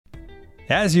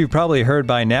As you've probably heard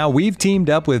by now, we've teamed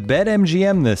up with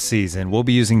BetMGM this season. We'll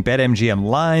be using BetMGM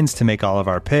lines to make all of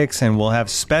our picks, and we'll have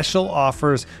special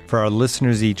offers for our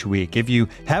listeners each week. If you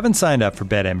haven't signed up for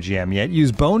BetMGM yet,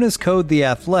 use bonus code The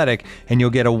Athletic, and you'll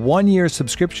get a 1-year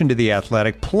subscription to The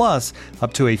Athletic, plus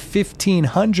up to a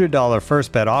 $1,500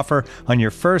 first bet offer on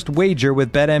your first wager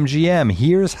with BetMGM.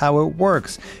 Here's how it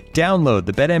works. Download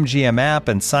the BetMGM app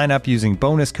and sign up using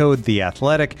bonus code The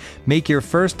Athletic. Make your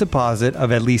first deposit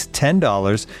of at least $10.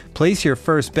 Place your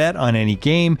first bet on any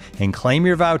game and claim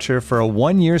your voucher for a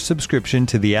 1-year subscription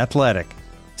to The Athletic.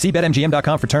 See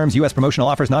BetMGM.com for terms. U.S. promotional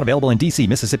offers not available in D.C.,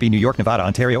 Mississippi, New York, Nevada,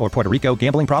 Ontario, or Puerto Rico.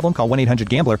 Gambling problem? Call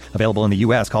 1-800-GAMBLER. Available in the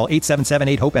U.S. Call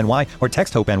 877-8-HOPE-NY or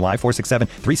text HOPE-NY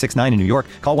 467-369 in New York.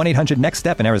 Call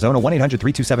 1-800-NEXT-STEP in Arizona.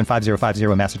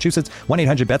 1-800-327-5050 in Massachusetts.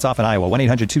 1-800-BETS-OFF in Iowa.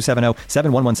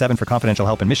 1-800-270-7117 for confidential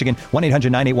help in Michigan.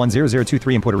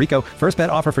 1-800-981-0023 in Puerto Rico. First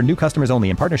bet offer for new customers only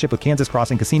in partnership with Kansas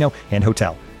Crossing Casino and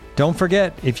Hotel. Don't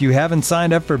forget, if you haven't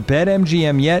signed up for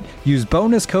BetMGM yet, use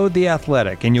bonus code The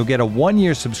Athletic, and you'll get a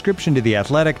 1-year subscription to The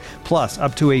Athletic, plus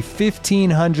up to a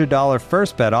 $1,500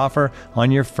 first bet offer on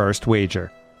your first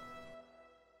wager.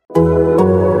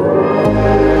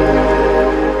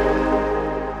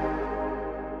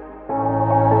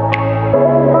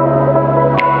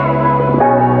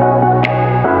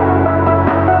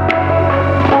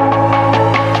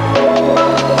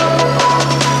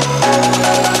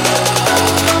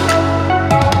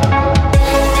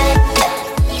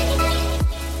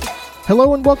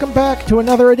 Hello and welcome back to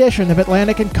another edition of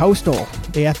Atlantic and Coastal,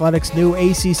 the Athletics' new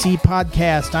ACC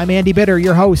podcast. I'm Andy Bitter,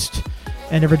 your host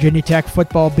and a Virginia Tech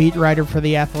football beat writer for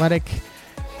The Athletic.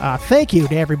 Thank you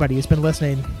to everybody who's been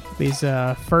listening these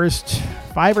first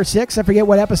 5 or 6, I forget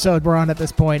what episode we're on at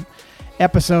this point,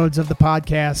 episodes of the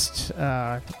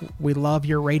podcast. We love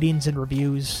your ratings and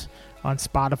reviews on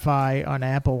Spotify, on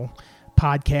Apple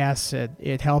Podcasts.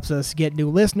 It helps us get new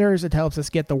listeners. It helps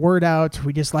us get the word out.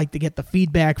 We just like to get the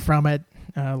feedback from it.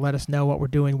 Let us know what we're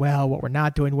doing well, what we're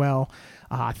not doing well.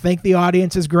 I think the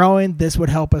audience is growing. This would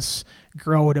help us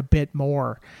grow it a bit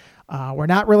more. We're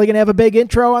not really going to have a big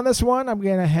intro on this one. I'm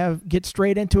going to get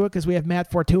straight into it because we have Matt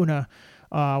Fortuna,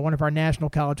 one of our national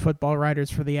college football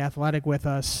writers for The Athletic, with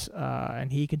us,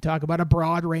 and he can talk about a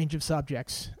broad range of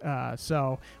subjects.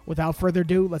 So without further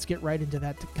ado, let's get right into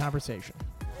that conversation.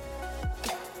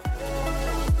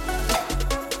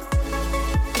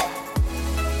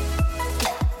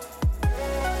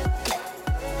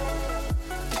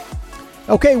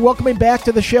 Okay, welcoming back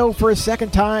to the show for a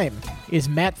second time is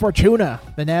Matt Fortuna,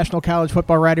 the national college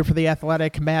football writer for The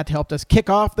Athletic. Matt helped us kick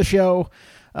off the show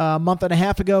a month and a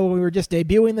half ago when we were just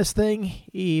debuting this thing.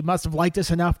 He must have liked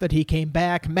us enough that he came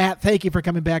back. Matt, thank you for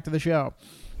coming back to the show.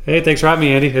 Hey, thanks for having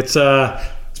me, Andy. It's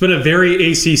been a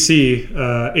very ACC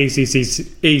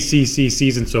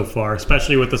season so far,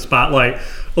 especially with the spotlight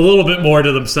a little bit more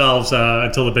to themselves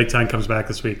until the Big Ten comes back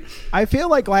this week. I feel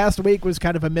like last week was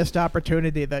kind of a missed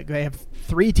opportunity that they have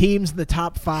 3 teams in the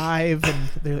top 5,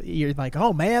 and you're like,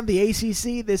 oh man, the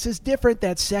ACC, this is different.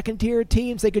 That's second-tier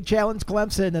teams. They could challenge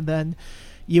Clemson, and then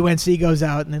UNC goes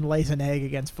out and then lays an egg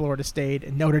against Florida State,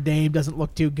 and Notre Dame doesn't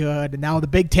look too good, and now the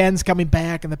Big Ten's coming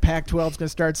back, and the Pac-12 is going to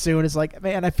start soon. It's like,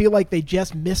 man, I feel like they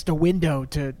just missed a window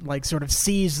to like sort of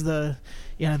seize the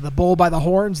bull by the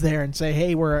horns there and say,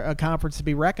 hey, we're a conference to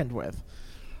be reckoned with.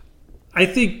 I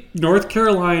think North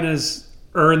Carolina's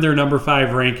earned their number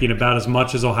 5 ranking about as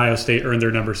much as Ohio State earned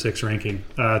their number 6 ranking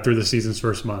through the season's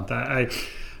first month.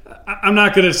 I'm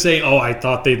not going to say, I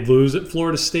thought they'd lose at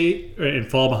Florida State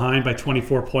and fall behind by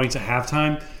 24 points at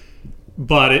halftime.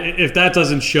 But if that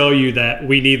doesn't show you that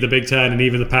we need the Big Ten and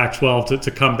even the Pac-12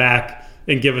 to come back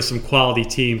and give us some quality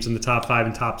teams in the top 5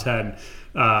 and top 10,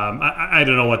 I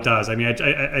don't know what does. I mean,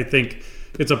 I think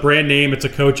it's a brand name. It's a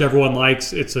coach everyone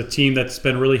likes. It's a team that's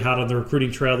been really hot on the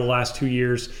recruiting trail the last 2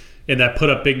 years and that put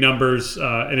up big numbers.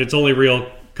 And it's only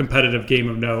real competitive game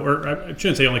of note, or I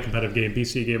shouldn't say only competitive game,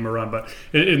 BC gave them a run, but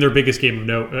in their biggest game of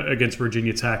note against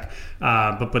Virginia Tech.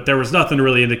 But there was nothing to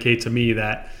really indicate to me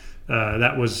that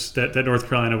North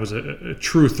Carolina was a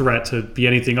true threat to be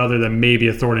anything other than maybe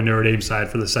a thorn in Notre Dame side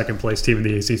for the second place team in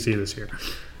the ACC this year.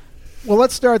 Well,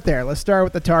 let's start there. Let's start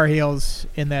with the Tar Heels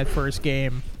in that first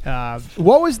game.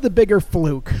 What was the bigger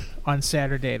fluke on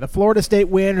Saturday, the Florida State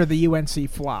win or the UNC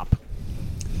flop?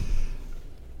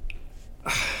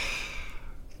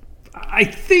 I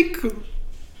think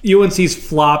UNC's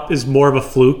flop is more of a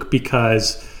fluke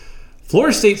because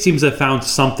Florida State seems to have found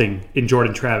something in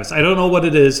Jordan Travis. I don't know what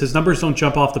it is. His numbers don't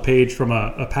jump off the page from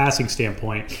a passing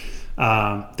standpoint.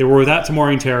 They were without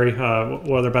Tamorrion Terry,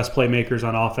 one of their best playmakers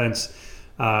on offense.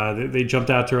 They jumped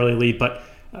out to early lead. But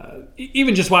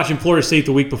even just watching Florida State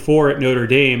the week before at Notre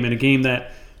Dame in a game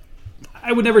that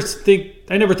I never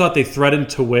thought they threatened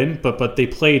to win, but they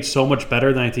played so much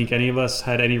better than I think any of us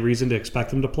had any reason to expect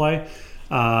them to play.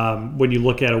 When you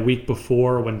look at a week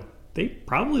before when they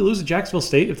probably lose to Jacksonville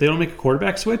State if they don't make a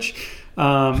quarterback switch.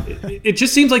 It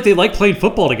just seems like they like playing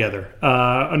football together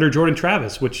under Jordan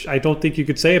Travis, which I don't think you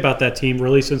could say about that team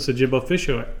really since the Jimbo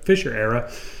Fisher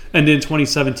era and in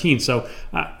 2017. So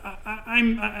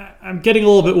I'm getting a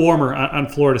little bit warmer on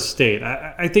Florida State.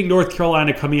 I think North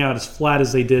Carolina coming out as flat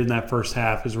as they did in that first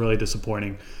half is really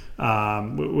disappointing.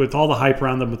 With all the hype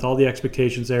around them, with all the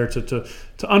expectations there, to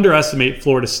underestimate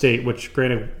Florida State, which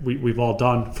granted we've all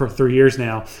done for 3 years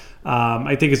now,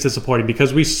 I think it's disappointing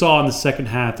because we saw in the second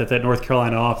half that North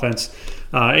Carolina offense,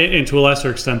 and to a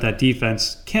lesser extent that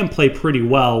defense, can play pretty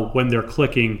well when they're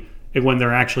clicking and when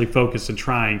they're actually focused and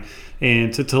trying.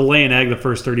 And to lay an egg the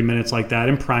first 30 minutes like that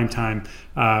in prime time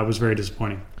was very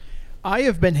disappointing. I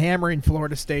have been hammering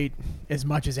Florida State as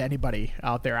much as anybody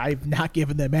out there. I've not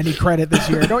given them any credit this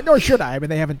year, nor should I. I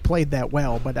mean, they haven't played that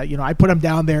well, but I put them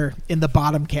down there in the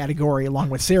bottom category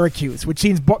along with Syracuse, which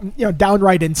seems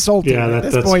downright insulting at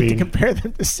this point to compare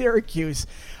them to Syracuse.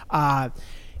 Have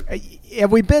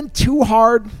we been too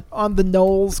hard on the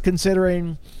Noles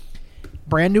considering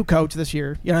brand new coach this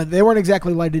year? They weren't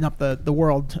exactly lighting up the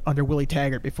world under Willie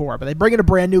Taggart before, but they bring in a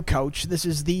brand new coach. This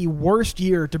is the worst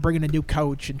year to bring in a new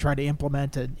coach and try to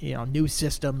implement new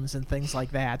systems and things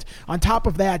like that. On top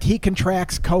of that, he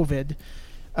contracts COVID,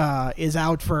 is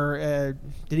out for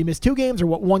did he miss 2 games or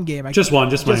what? 1 game? Just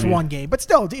one game. But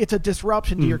still, it's a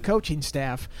disruption to your coaching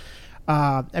staff.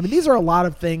 These are a lot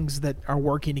of things that are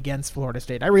working against Florida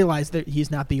State. I realize that he's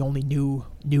not the only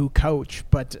new coach,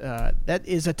 but that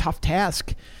is a tough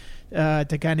task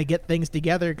to kind of get things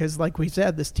together because, like we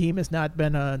said, this team has not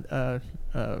been a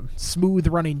smooth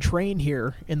running train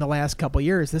here in the last couple of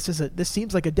years. This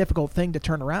seems like a difficult thing to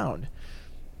turn around.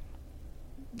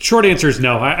 Short answer is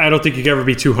no. I don't think you can ever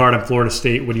be too hard on Florida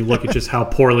State when you look at just how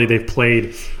poorly they've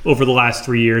played over the last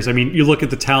 3 years. I mean, you look at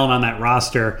the talent on that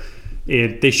roster.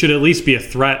 They should at least be a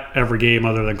threat every game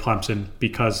other than Clemson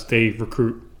because they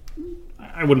recruit,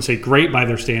 I wouldn't say great by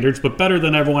their standards, but better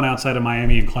than everyone outside of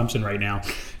Miami and Clemson right now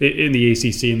in the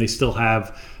ACC, and they still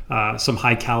have some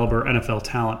high-caliber NFL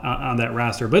talent on that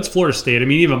roster. But it's Florida State. I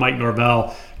mean, even Mike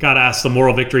Norvell got asked the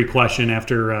moral victory question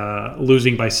after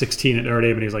losing by 16 at Notre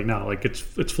Dame, and he's like, no, like it's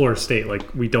Florida State.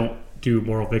 Like, we don't do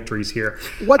moral victories here.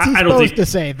 What's he supposed to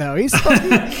say, though? He's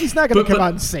not going to come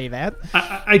out and say that.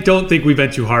 I don't think we've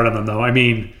been too hard on them, though. I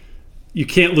mean, you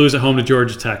can't lose at home to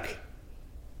Georgia Tech.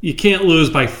 You can't lose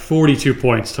by 42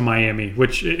 points to Miami,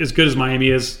 which, as good as Miami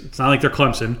is, it's not like they're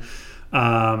Clemson.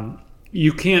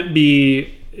 You can't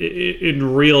be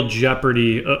in real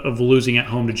jeopardy of losing at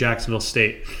home to Jacksonville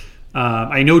State.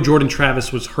 I know Jordan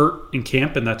Travis was hurt in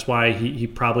camp, and that's why he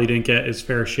probably didn't get as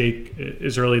fair a shake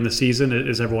as early in the season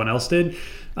as everyone else did.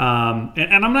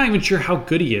 And I'm not even sure how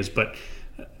good he is, but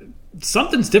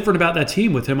something's different about that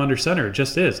team with him under center. It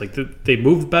just is. Like they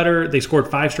moved better. They scored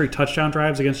 5 straight touchdown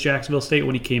drives against Jacksonville State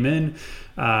when he came in.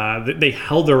 They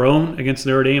held their own against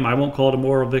Notre Dame. I won't call it a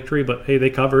moral victory, but hey, they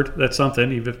covered. That's something,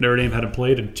 even if Notre Dame hadn't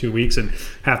played in 2 weeks and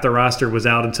half their roster was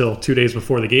out until 2 days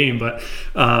before the game. But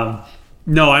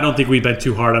no, I don't think we've been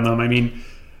too hard on them. I mean,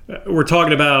 we're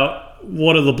talking about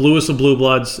one of the bluest of blue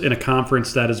bloods in a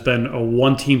conference that has been a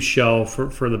one-team show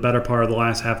for the better part of the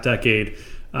last half decade.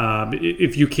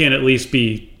 If you can't at least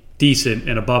be decent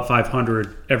and above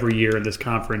 500 every year in this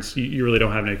conference, you really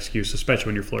don't have an excuse, especially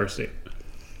when you're Florida State.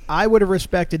 I would have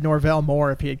respected Norvell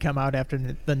more if he had come out after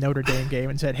the Notre Dame game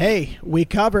and said, hey, we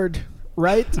covered,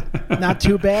 right? Not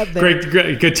too bad there.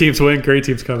 Great, good teams win, great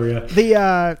teams cover,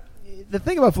 yeah. The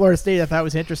thing about Florida State I thought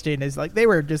was interesting is like they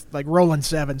were just like rolling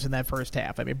sevens in that first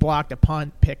half. I mean, blocked a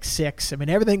punt, picked 6. I mean,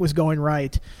 everything was going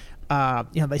right.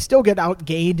 They still get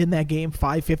outgained in that game,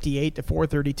 558 to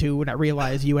 432, and I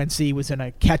realized UNC was in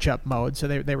a catch-up mode, so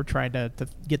they were trying to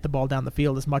get the ball down the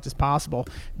field as much as possible.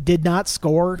 Did not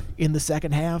score in the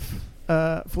second half,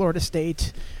 Florida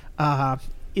State.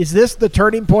 Is this the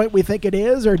turning point we think it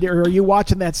is, or are you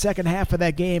watching that second half of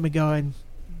that game and going,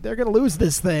 they're going to lose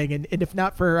this thing, and if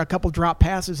not for a couple drop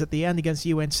passes at the end against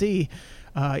UNC,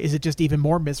 is it just even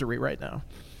more misery right now?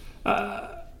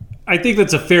 I think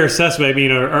that's a fair assessment. I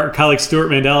mean, our colleague Stuart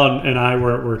Mandel and I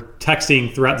were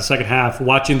texting throughout the second half,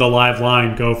 watching the live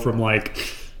line go from I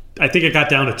think it got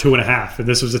down to 2.5, and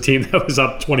this was a team that was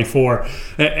up 24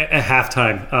 at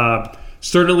halftime.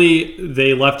 Certainly,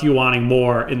 they left you wanting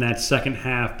more in that second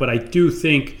half, but I do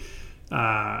think,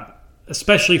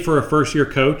 especially for a first-year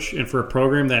coach and for a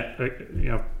program that,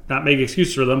 not making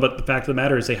excuses for them, but the fact of the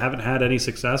matter is they haven't had any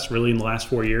success really in the last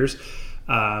 4 years.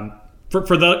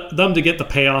 For them to get the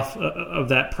payoff of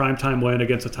that primetime win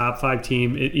against a top 5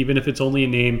 team, even if it's only a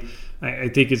name, I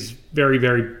think is very,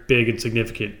 very big and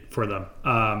significant for them.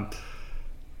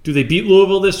 Do they beat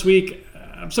Louisville this week?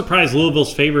 I'm surprised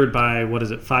Louisville's favored by,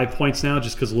 5 points now,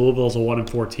 just because Louisville's a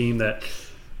 1-4 team that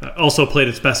also played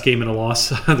its best game in a loss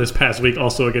this past week,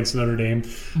 also against Notre Dame.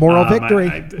 Moral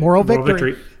victory. Moral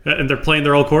victory. And they're playing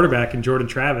their old quarterback in Jordan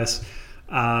Travis.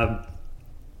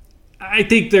 I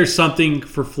think there's something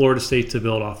for Florida State to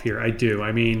build off here. I do.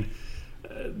 I mean,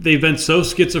 they've been so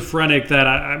schizophrenic that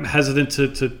I'm hesitant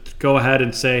to go ahead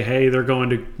and say, hey, they're going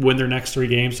to win their next 3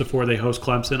 games before they host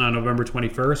Clemson on November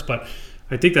 21st. But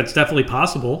I think that's definitely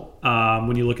possible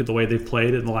when you look at the way they've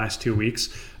played in the last 2 weeks.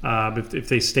 If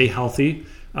they stay healthy,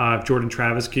 if Jordan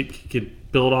Travis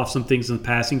could build off some things in the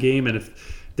passing game, and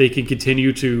if they can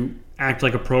continue to act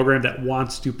like a program that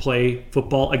wants to play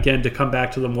football, again, to come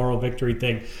back to the moral victory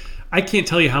thing. I can't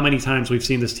tell you how many times we've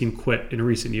seen this team quit in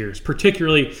recent years,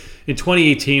 particularly in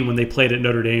 2018 when they played at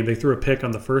Notre Dame. They threw a pick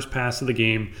on the first pass of the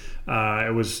game.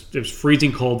 It was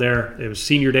freezing cold there. It was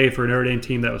senior day for a Notre Dame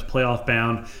team that was playoff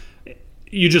bound.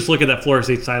 You just look at that Florida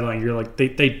State sideline, you're like,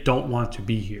 they don't want to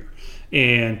be here.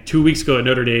 And 2 weeks ago at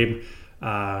Notre Dame,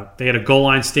 they had a goal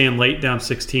line stand late, down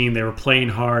 16. They were playing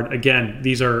hard. Again,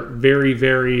 these are very,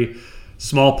 very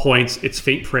small points. It's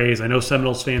faint praise. I know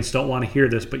Seminoles fans don't want to hear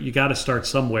this, but you got to start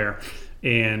somewhere.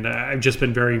 And I've just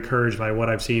been very encouraged by what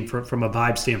I've seen from a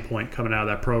vibe standpoint coming out of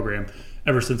that program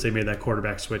ever since they made that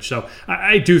quarterback switch. So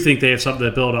I do think they have something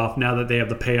to build off now that they have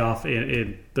the payoff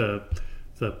in the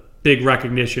big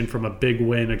recognition from a big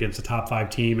win against a top 5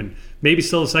 team and maybe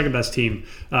still the second best team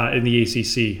in the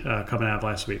ACC coming out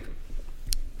last week.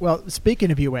 Well,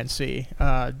 speaking of UNC,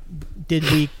 did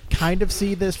we kind of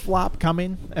see this flop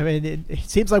coming? I mean, it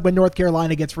seems like when North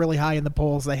Carolina gets really high in the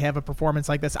polls, they have a performance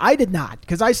like this. I did not,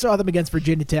 because I saw them against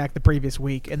Virginia Tech the previous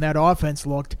week, and that offense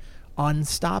looked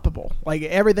unstoppable. Like,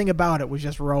 everything about it was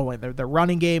just rolling. The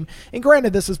running game, and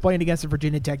granted, this is playing against a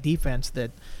Virginia Tech defense that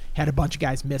had a bunch of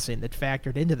guys missing that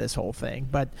factored into this whole thing.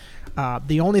 But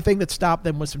the only thing that stopped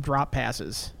them was some drop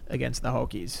passes against the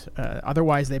Hokies.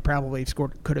 Otherwise, they probably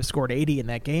could have scored 80 in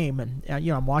that game. And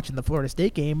I'm watching the Florida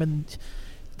State game, and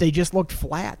they just looked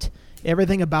flat.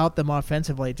 Everything about them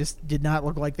offensively just did not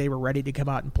look like they were ready to come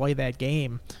out and play that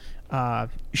game.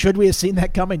 Should we have seen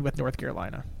that coming with North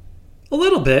Carolina? A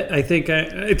little bit. I think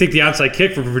the onside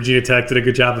kick from Virginia Tech did a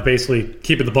good job of basically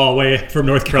keeping the ball away from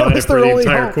North Carolina for the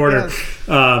entire quarter.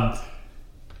 Yes.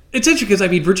 It's interesting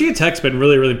because, Virginia Tech's been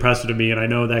really, really impressive to me, and I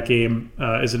know that game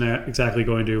isn't exactly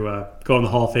going to go in the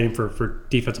Hall of Fame for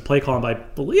defensive play calling, but I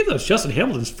believe that was Justin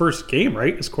Hamilton's first game,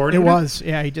 right, as coordinator? It was.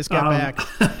 Yeah, he just got back.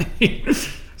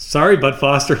 Sorry, Bud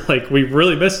Foster. We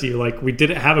really missed you. We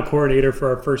didn't have a coordinator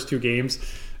for our first 2 games,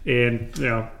 and,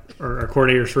 our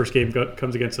coordinator's first game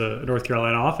comes against a North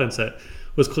Carolina offense that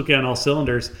was clicking on all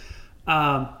cylinders.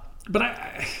 But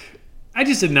I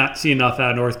just did not see enough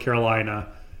out of North Carolina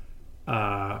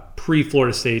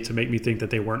pre-Florida State to make me think that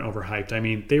they weren't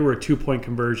overhyped. They were a 2-point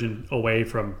conversion away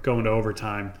from going to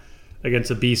overtime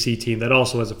against a BC team that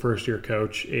also has a first-year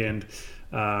coach and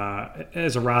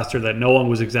has a roster that no one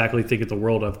was exactly thinking the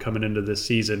world of coming into this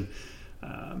season.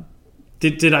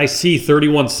 Did I see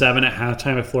 31-7 at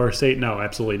halftime at Florida State? No,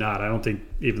 absolutely not. I don't think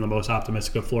even the most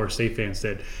optimistic of Florida State fans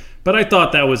did. But I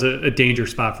thought that was a danger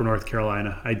spot for North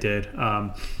Carolina. I did.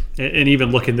 And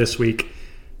even looking this week,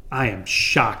 I am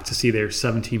shocked to see they're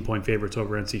 17-point favorites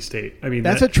over NC State.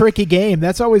 That's a tricky game.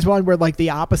 That's always one where the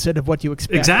opposite of what you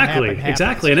expect. Exactly.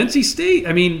 And NC State,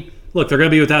 look, they're going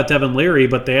to be without Devin Leary,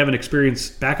 but they have an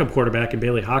experienced backup quarterback in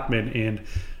Bailey Hockman, and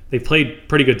they've played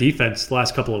pretty good defense the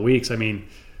last couple of weeks.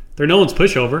 They're no one's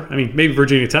pushover. Maybe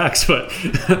Virginia Tech's, but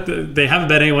they haven't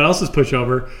been anyone else's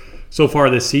pushover so far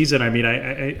this season.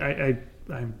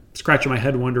 I'm scratching my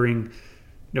head wondering,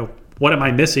 what am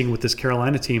I missing with this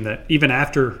Carolina team that even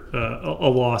after a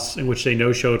loss in which they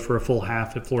no-showed for a full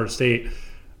half at Florida State,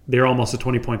 they're almost a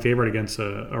 20-point favorite against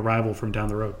a rival from down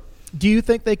the road. Do you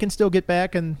think they can still get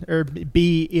back or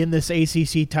be in this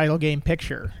ACC title game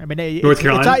picture? North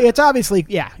Carolina. It's obviously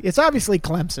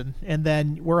Clemson, and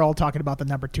then we're all talking about the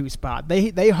number 2 spot.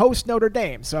 They host Notre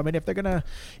Dame, so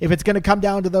if it's gonna come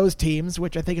down to those teams,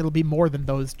 which I think it'll be more than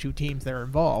those 2 teams that are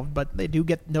involved, but they do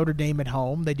get Notre Dame at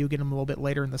home. They do get them a little bit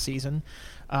later in the season.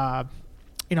 Do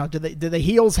the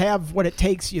Heels have what it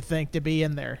takes, you think, to be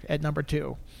in there at number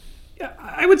 2? Yeah,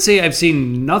 I would say I've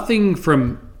seen nothing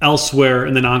from elsewhere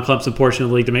in the non-Clemson portion of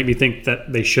the league to make me think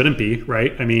that they shouldn't be,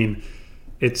 right?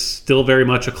 It's still very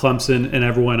much a Clemson and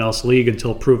everyone else league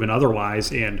until proven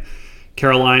otherwise, and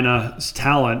Carolina's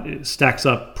talent stacks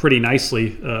up pretty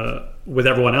nicely with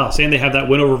everyone else. And they have that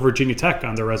win over Virginia Tech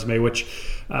on their resume, which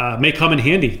may come in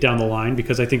handy down the line,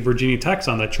 because I think Virginia Tech's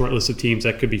on that short list of teams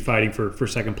that could be fighting for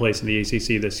second place in the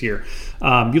ACC this year.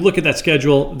 You look at that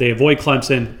schedule, they avoid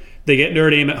Clemson, they get Notre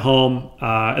Dame at home,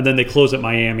 and then they close at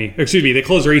Miami. They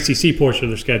close their ACC portion of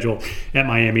their schedule at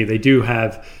Miami. They do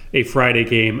have a Friday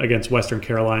game against Western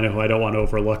Carolina, who I don't want to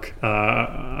overlook,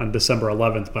 on December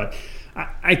 11th. But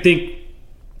I think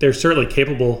they're certainly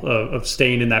capable of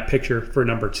staying in that picture for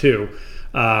number 2.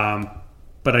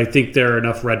 But I think there are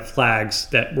enough red flags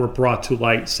that were brought to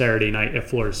light Saturday night at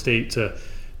Florida State to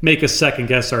make us second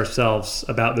guess ourselves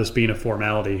about this being a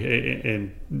formality,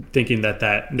 and thinking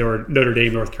that Notre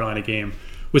Dame North Carolina game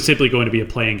was simply going to be a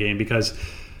playing game, because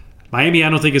Miami I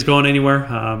don't think is going anywhere.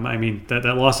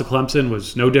 That loss to Clemson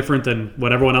was no different than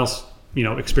what everyone else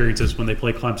experiences when they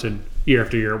play Clemson year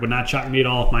after year. It would not shock me at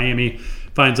all if Miami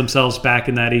finds themselves back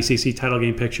in that ACC title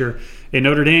game picture. In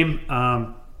Notre Dame,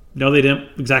 no, they didn't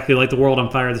exactly light the world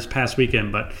on fire this past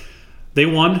weekend, but they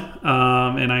won,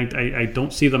 and I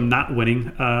don't see them not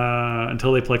winning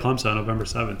until they play Clemson on November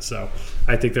 7th. So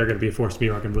I think they're going to be a force to be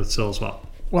reckoned with still as well.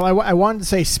 Well, I wanted to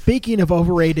say, speaking of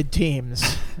overrated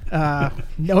teams,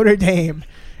 Notre Dame.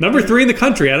 Number 3 in the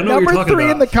country. I don't know what you're talking about. Number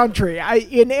 3 in the country.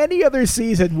 In any other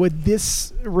season, with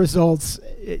this results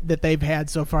that they've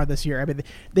had so far this year,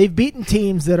 they've beaten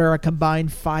teams that are a combined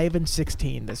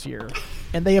 5-16 this year,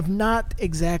 and they have not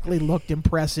exactly looked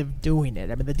impressive doing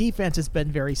it. The defense has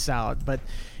been very solid, but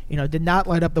did not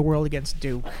light up the world against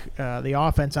Duke. The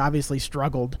offense obviously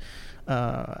struggled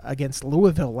against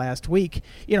Louisville last week.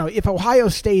 If Ohio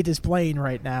State is playing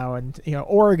right now and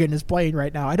Oregon is playing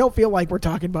right now, I don't feel like we're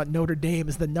talking about Notre Dame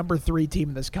as the number 3 team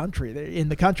in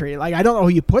the country. Like, I don't know who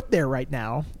you put there right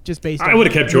now, just based on I would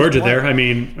have kept Georgia there.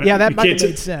 Yeah, that might have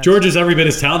made sense. Georgia's every bit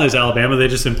as talented as Alabama. They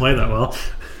just didn't play that well.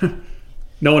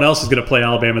 No one else is going to play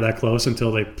Alabama that close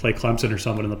until they play Clemson or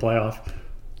someone in the playoff.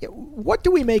 What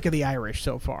do we make of the Irish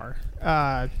so far?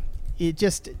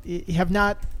 It have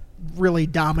not really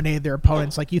dominated their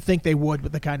opponents like you think they would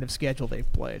with the kind of schedule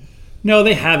they've played. No,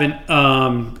 they haven't.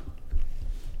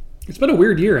 It's been a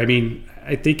weird year.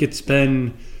 I think it's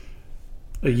been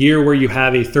a year where you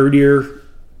have a third-year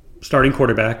starting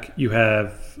quarterback. You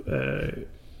have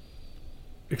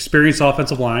experienced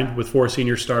offensive line with 4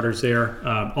 senior starters there,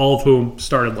 all of whom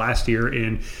started last year,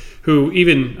 and who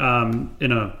even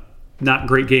in a not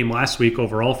great game last week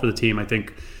overall for the team, I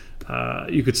think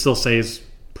you could still say is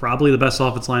probably the best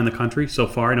offensive line in the country so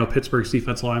far. I know Pittsburgh's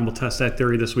defensive line will test that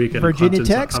theory this week. Virginia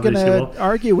Tech's going to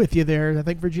argue with you there. I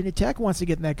think Virginia Tech wants to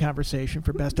get in that conversation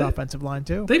for best offensive line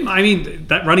too.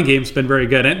 That running game's been very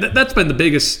good, and that's been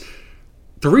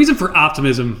the reason for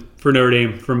optimism for Notre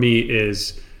Dame for me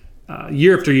is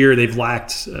year after year they've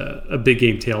lacked a big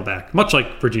game tailback, much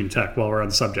like Virginia Tech while we're on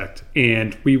the subject.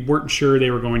 And we weren't sure they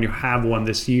were going to have one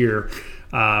this year,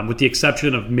 with the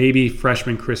exception of maybe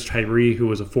freshman Chris Tyree, who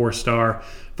was a 4-star,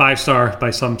 5-star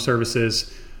by some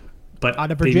services. But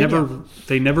out of Virginia.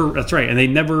 they never, that's right, and they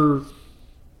never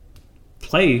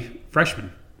play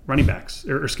freshmen running backs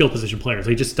or skill position players.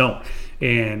 They just don't.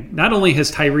 And not only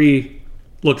has Tyree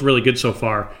looked really good so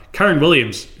far, Kyron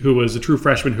Williams, who was a true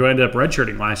freshman who ended up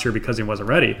redshirting last year because he wasn't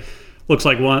ready, looks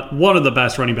like one of the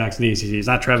best running backs in the ACC. He's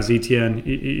not Travis Etienne.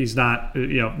 He's not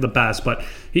the best, but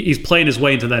he's playing his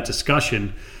way into that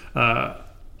discussion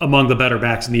among the better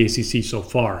backs in the ACC so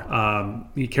far.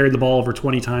 He carried the ball over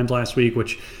 20 times last week,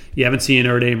 which you haven't seen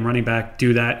Notre Dame running back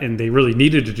do that, and they really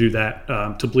needed to do that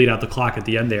to bleed out the clock at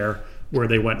the end there, where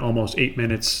they went almost 8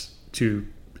 minutes to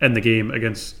end the game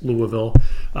against Louisville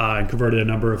and converted a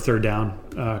number of third down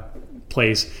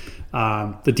plays.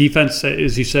 The defense,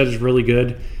 as you said, is really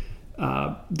good.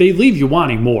 They leave you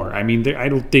wanting more. I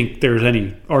don't think there's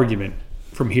any argument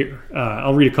from here.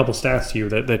 I'll read a couple stats to you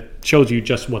that shows you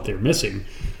just what they're missing,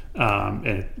 and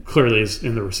it clearly is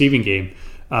in the receiving game.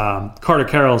 Carter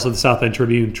Carrolls of the South Bend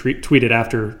Tribune tweeted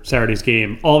after Saturday's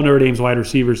game, all of Notre Dame's wide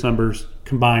receivers numbers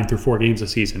combined through 4 games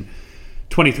this season: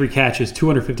 23 catches,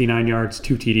 259 yards,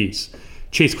 2 TDs.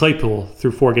 Chase Claypool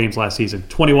through 4 games last season,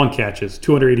 21 catches,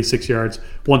 286 yards,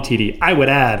 1 TD. I would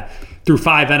add, through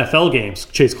 5 NFL games,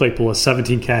 Chase Claypool has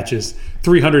 17 catches,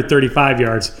 335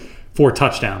 yards, 4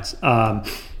 touchdowns.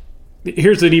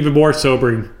 Here's an even more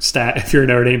sobering stat, if you're a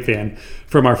Notre Dame fan,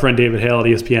 from our friend David Hale at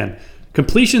ESPN.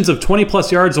 Completions of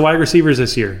 20-plus yards to wide receivers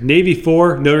this year. Navy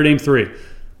 4, Notre Dame 3.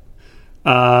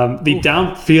 The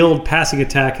downfield passing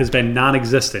attack has been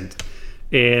non-existent.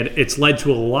 And it's led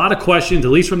to a lot of questions,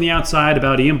 at least from the outside,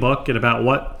 about Ian Book and about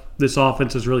what this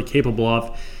offense is really capable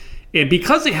of. And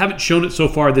because they haven't shown it so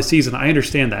far this season, I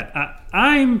understand that.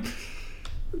 I'm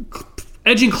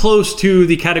edging close to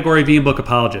the category of Ian Book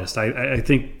apologist. I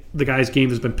think the guy's game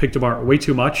has been picked apart way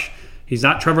too much. He's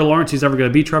not Trevor Lawrence. He's never going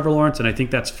to be Trevor Lawrence, and I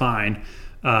think that's fine.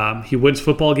 He wins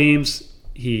football games.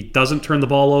 He doesn't turn the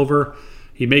ball over.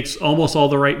 He makes almost all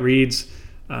the right reads.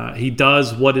 He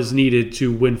does what is needed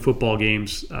to win football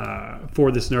games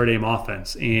for this Notre Dame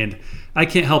offense. And I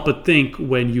can't help but think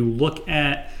when you look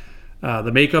at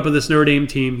the makeup of this Notre Dame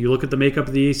team, you look at the makeup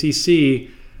of the ACC,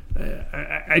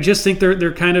 I just think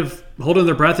they're kind of holding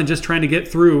their breath and just trying to get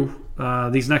through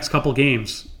these next couple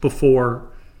games before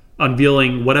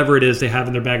unveiling whatever it is they have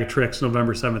in their bag of tricks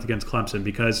November 7th against Clemson.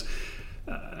 Because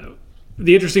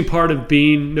the interesting part of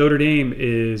being Notre Dame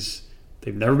is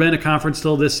they've never been in a conference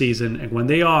till this season, and when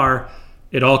they are,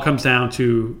 it all comes down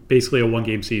to basically a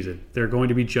one-game season. They're going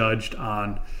to be judged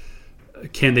on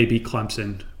can they beat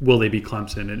Clemson, will they beat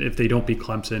Clemson, and if they don't beat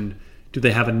Clemson, do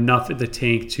they have enough in the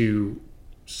tank to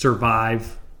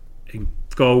survive and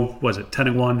go,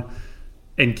 10-1,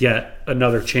 and get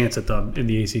another chance at them in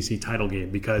the ACC title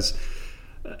game? Because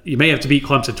you may have to beat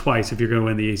Clemson twice if you're going to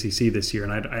win the ACC this year,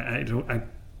 and I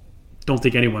don't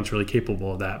think anyone's really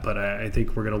capable of that, but I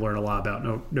think we're going to learn a lot about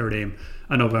Notre Dame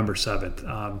on November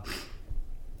 7th.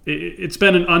 It's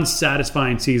been an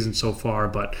unsatisfying season so far,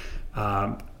 but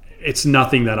it's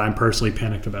nothing that I'm personally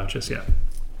panicked about just yet.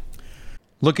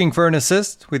 Looking for an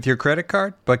assist with your credit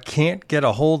card, but can't get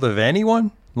a hold of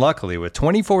anyone? Luckily, with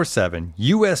 24/7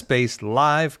 U.S.-based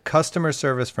live customer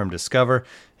service from Discover,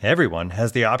 everyone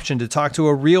has the option to talk to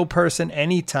a real person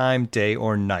anytime, day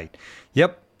or night.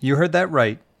 Yep, you heard that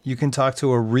right. You can talk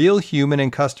to a real human in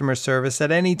customer service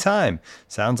at any time.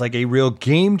 Sounds like a real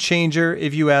game changer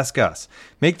if you ask us.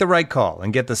 Make the right call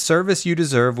and get the service you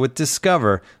deserve with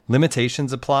Discover.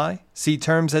 Limitations apply. See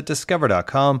terms at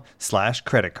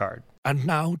discover.com/creditcard. And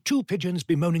now, two pigeons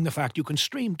bemoaning the fact you can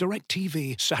stream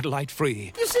DirecTV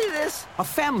satellite-free. You see this? A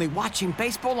family watching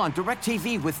baseball on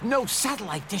DirecTV with no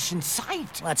satellite dish in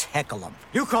sight. Let's heckle them.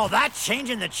 You call that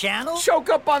changing the channel?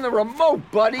 Choke up on the remote,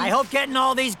 buddy. I hope getting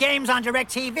all these games on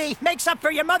DirecTV makes up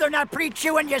for your mother not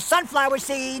pre-chewing your sunflower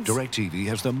seeds. DirecTV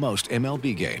has the most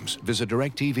MLB games. Visit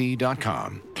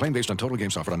DirecTV.com. Claim based on total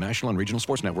games offered on national and regional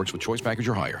sports networks with choice package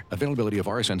or higher. Availability of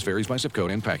RSNs varies by zip code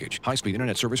and package. High-speed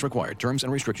internet service required. Terms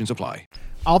and restrictions apply.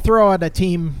 I'll throw out a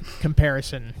team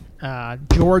comparison.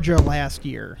 Georgia last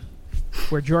year,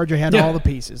 where Georgia had all the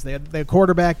pieces. They had the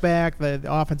quarterback back, the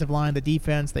offensive line, the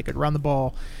defense. They could run the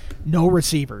ball. No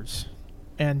receivers.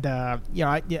 And,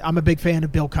 I'm a big fan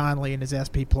of Bill Connelly and his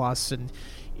SP+, and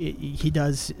he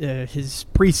does his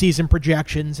preseason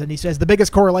projections, and he says the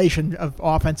biggest correlation of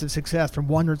offensive success from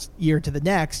one year to the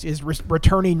next is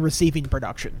returning receiving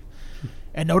production.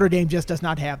 And Notre Dame just does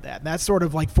not have that. And that's sort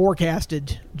of like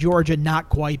forecasted Georgia not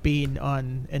quite being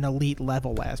on an elite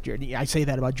level last year. I say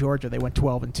that about Georgia. They went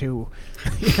 12-2.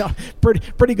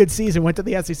 Pretty good season. Went to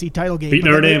the SEC title game. Beat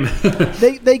Notre Dame.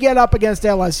 they get up against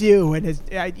LSU, and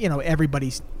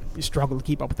everybody's struggled to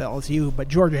keep up with LSU, but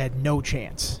Georgia had no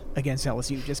chance against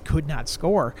LSU. Just could not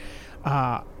score.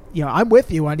 I'm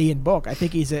with you on Ian Book. I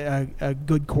think he's a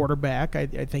good quarterback. I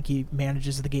think he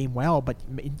manages the game well, but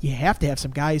you have to have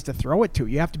some guys to throw it to.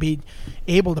 You have to be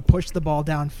able to push the ball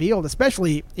downfield,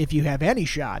 especially if you have any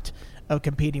shot of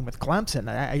competing with Clemson.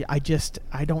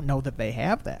 I don't know that they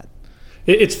have that.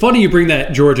 It's funny you bring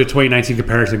that Georgia 2019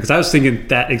 comparison, because I was thinking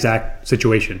that exact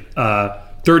situation.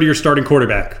 Third-year starting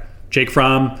quarterback, Jake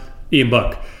Fromm, Ian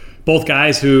Book. Both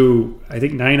guys who I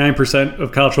think 99%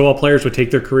 of college football players would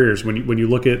take their careers when you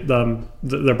look at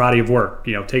their body of work.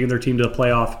 Taking their team to the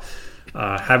playoff,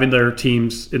 having their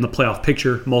teams in the playoff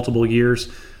picture multiple years.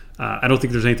 I don't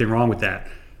think there's anything wrong with that.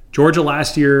 Georgia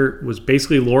last year was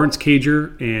basically Lawrence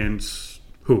Cager and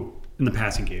who in the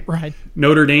passing game. Right.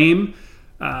 Notre Dame,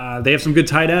 they have some good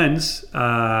tight ends.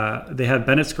 They have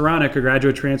Bennett Skowronek, a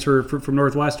graduate transfer from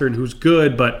Northwestern, who's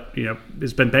good, but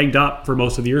has been banged up for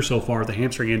most of the year so far with a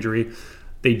hamstring injury.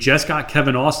 They just got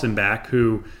Kevin Austin back,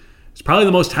 who is probably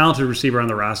the most talented receiver on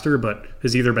the roster, but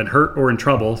has either been hurt or in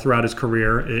trouble throughout his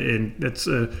career. And it's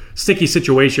a sticky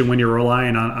situation when you're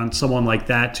relying on someone like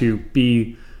that to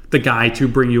be the guy to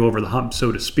bring you over the hump,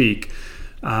 so to speak.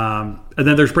 And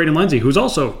then there's Braden Lenzy, who's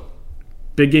also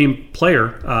big game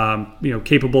player,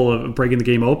 capable of breaking the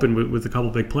game open with a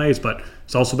couple big plays, but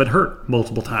he's also been hurt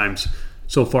multiple times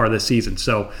so far this season.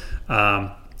 So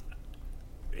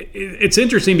it's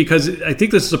interesting because I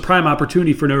think this is a prime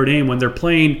opportunity for Notre Dame when they're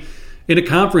playing in a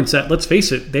conference that, let's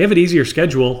face it, they have an easier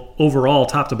schedule overall,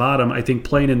 top to bottom, I think,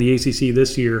 playing in the ACC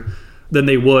this year than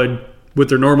they would with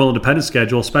their normal independent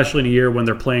schedule, especially in a year when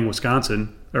they're playing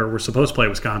Wisconsin, or we're supposed to play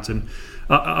Wisconsin,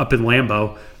 up in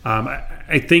Lambeau.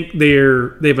 I think they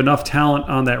have enough talent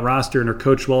on that roster and are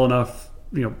coached well enough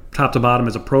top to bottom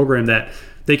as a program that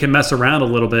they can mess around a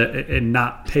little bit and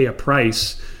not pay a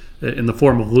price in the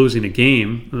form of losing a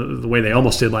game the way they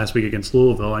almost did last week against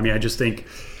Louisville. I mean, I just think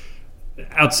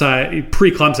outside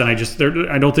pre-Clemson,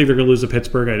 I don't think they're going to lose to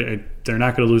Pittsburgh. They're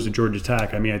not going to lose to Georgia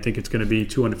Tech. I mean, I think it's going to be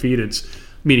 2 undefeateds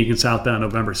meeting in South Bend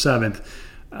November 7th.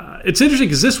 It's interesting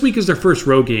because this week is their first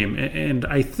road game, and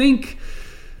I think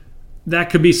that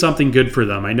could be something good for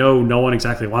them. I know no one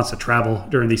exactly wants to travel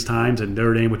during these times, and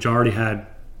Notre Dame, which already had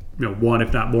one,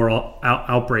 if not more,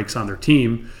 outbreaks on their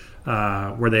team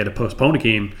where they had to postpone a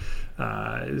game,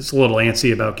 is a little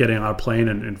antsy about getting on a plane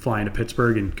and flying to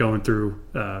Pittsburgh and going through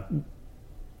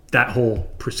that whole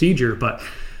procedure. But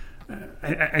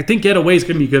I think getaway is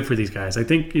going to be good for these guys. I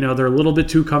think they're a little bit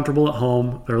too comfortable at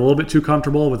home. They're a little bit too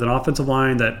comfortable with an offensive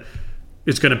line that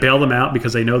is going to bail them out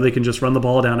because they know they can just run the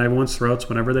ball down everyone's throats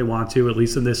whenever they want to, at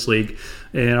least in this league.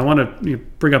 And I want to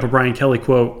bring up a Brian Kelly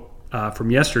quote from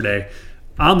yesterday.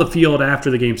 On the field after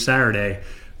the game Saturday,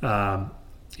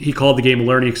 he called the game a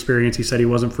learning experience. He said he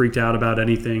wasn't freaked out about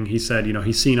anything. He said,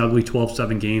 he's seen ugly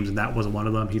 12-7 games, and that wasn't one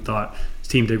of them. He thought his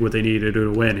team did what they needed to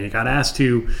do to win. And he got asked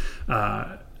to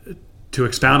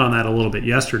expound on that a little bit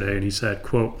yesterday, and he said,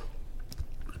 quote,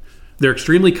 "They're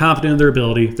extremely confident in their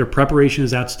ability. Their preparation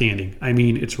is outstanding. I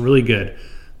mean, it's really good.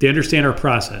 They understand our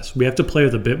process. We have to play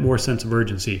with a bit more sense of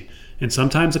urgency. And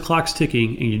sometimes the clock's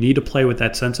ticking, and you need to play with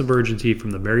that sense of urgency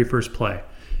from the very first play.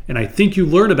 And I think you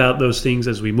learn about those things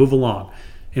as we move along.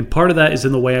 And part of that is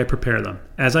in the way I prepare them.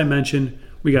 As I mentioned,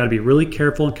 we got to be really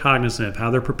careful and cognizant of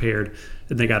how they're prepared,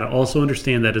 and they got to also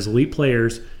understand that as elite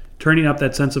players, turning up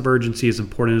that sense of urgency is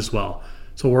important as well.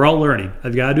 So we're all learning.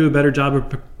 I've got to do a better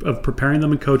job of preparing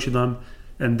them and coaching them,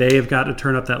 and they have got to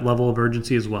turn up that level of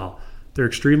urgency as well. They're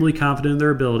extremely confident in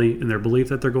their ability and their belief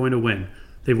that they're going to win.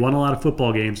 They've won a lot of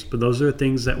football games, but those are the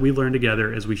things that we learn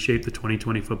together as we shape the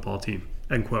 2020 football team."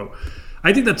 End quote.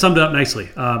 I think that summed it up nicely.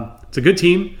 It's a good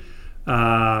team.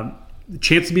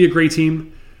 Chance to be a great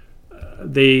team.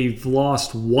 They've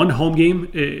lost one home game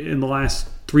in the last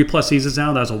 3+ seasons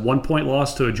now. That was a 1-point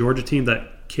loss to a Georgia team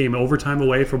that came overtime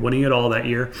away from winning it all that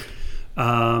year.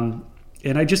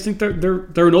 And I just think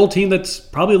they're an old team that's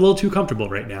probably a little too comfortable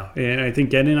right now. And I think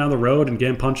getting on the road and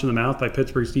getting punched in the mouth by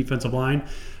Pittsburgh's defensive line,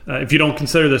 if you don't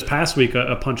consider this past week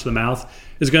a punch in the mouth,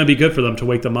 is going to be good for them to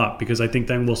wake them up, because I think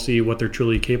then we'll see what they're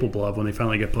truly capable of when they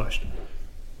finally get pushed.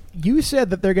 You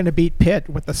said that they're going to beat Pitt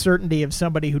with the certainty of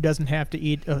somebody who doesn't have to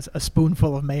eat a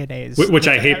spoonful of mayonnaise. Which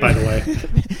I hate, by the way.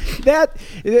 That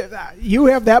you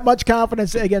have that much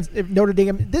confidence against Notre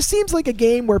Dame. This seems like a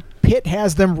game where Pitt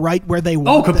has them right where they want.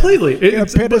 Oh, completely.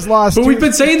 Pitt has lost. But we've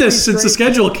been saying this since the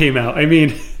schedule came out. I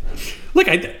mean, look,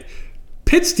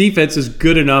 Pitt's defense is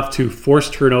good enough to force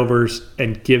turnovers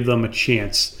and give them a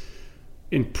chance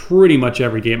in pretty much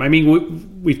every game. I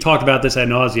mean, we've talked about this ad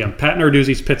nauseum. Pat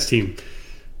Narduzzi's Pitt's team.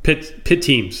 Pitt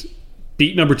teams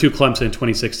beat number 2 Clemson in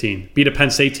 2016, beat a Penn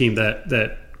State team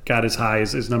that got as high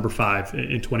as number 5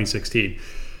 in 2016,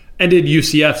 ended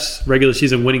UCF's regular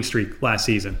season winning streak last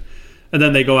season. And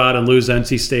then they go out and lose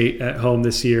NC State at home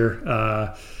this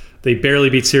year. They barely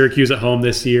beat Syracuse at home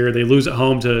this year. They lose at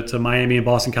home to Miami and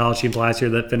Boston College teams last year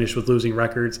that finished with losing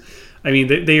records. I mean,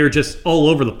 they are just all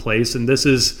over the place, and this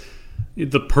is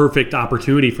the perfect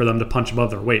opportunity for them to punch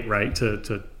above their weight, right?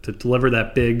 To deliver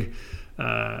that big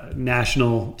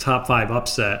national top 5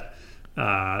 upset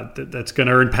that's going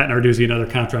to earn Pat Narduzzi another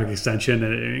contract extension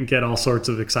and get all sorts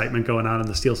of excitement going on in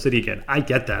the Steel City again. I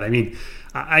get that. I mean,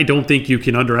 I don't think you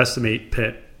can underestimate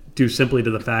Pitt due simply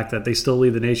to the fact that they still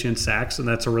lead the nation in sacks, and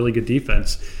that's a really good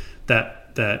defense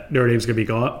that Notre Dame's going to be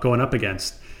going up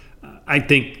against. I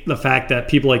think the fact that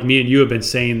people like me and you have been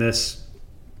saying this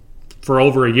for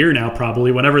over a year now,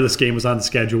 probably, whenever this game was on the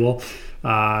schedule,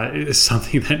 is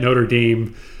something that Notre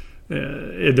Dame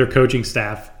their coaching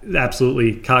staff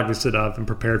absolutely cognizant of and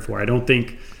prepared for. I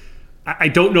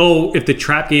don't know if the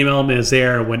trap game element is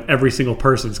there when every single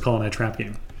person is calling a trap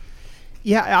game.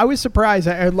 Yeah, I was surprised.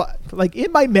 Like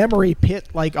in my memory, Pitt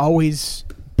always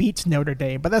beats Notre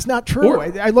Dame, but that's not true.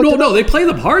 They play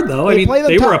them hard though.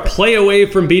 They were a play away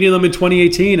from beating them in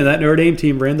 2018, and that Notre Dame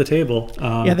team ran the table.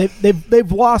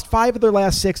 They've lost 5 of their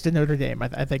last 6 to Notre Dame.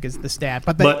 I think is the stat.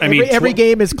 But every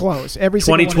game is close. Every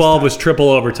 2012 was triple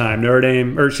overtime.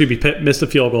 Pitt missed a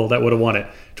field goal that would have won it.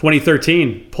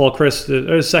 2013, Paul Chryst,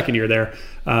 his second year there.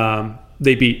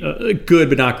 They beat a good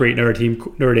but not great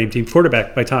Notre Dame team,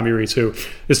 quarterbacked by Tommy Rees, who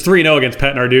is 3-0 against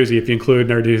Pat Narduzzi if you include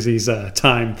Narduzzi's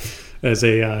time as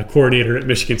a coordinator at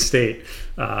Michigan State.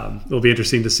 It'll be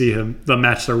interesting to see them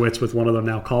match their wits with one of them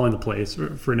now calling the plays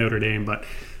for Notre Dame. But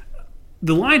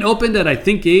the line opened at, I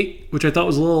think, 8, which I thought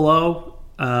was a little low.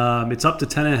 It's up to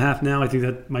 10.5 now. I think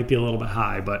that might be a little bit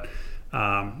high, but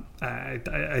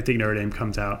I think Notre Dame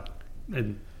comes out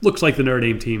and looks like the Notre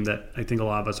Dame team that I think a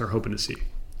lot of us are hoping to see.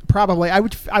 Probably. I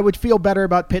would feel better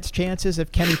about Pitt's chances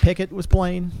if Kenny Pickett was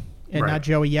playing and Right. not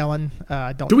Joey Yellen.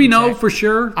 Do we know for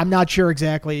sure? I'm not sure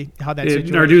exactly how that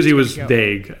situation Narduzzi was go.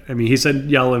 vague. I mean, he said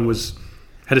Yellen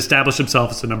had established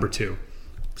himself as the number 2.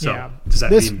 So Yeah. does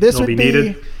that mean he'll be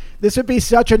needed? This would be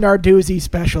such a Narduzzi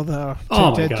special, though,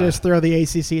 my to God. just throw the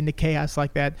ACC into chaos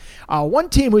like that. One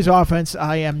team whose offense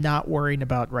I am not worrying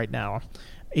about right now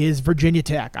is Virginia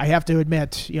Tech. I have to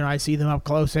admit, I see them up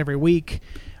close every week.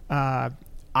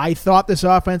 I thought this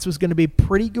offense was going to be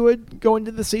pretty good going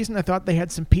into the season. I thought they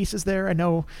had some pieces there. I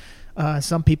know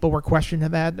some people were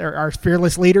questioning that. Our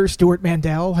fearless leader, Stuart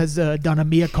Mandel, has done a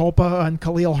mea culpa on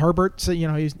Khalil Herbert. So,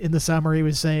 he's, in the summer he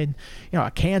was saying, a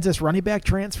Kansas running back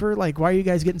transfer? Like, why are you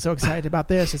guys getting so excited about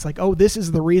this? It's like, oh, this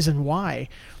is the reason why.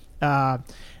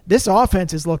 This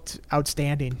offense has looked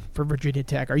outstanding for Virginia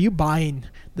Tech. Are you buying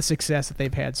the success that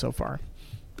they've had so far?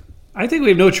 I think we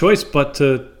have no choice but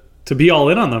to be all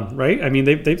in on them, right? I mean,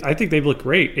 I think they've looked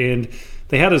great, and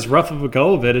they had as rough of a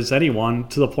go of it as anyone,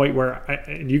 to the point where,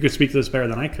 and you could speak to this better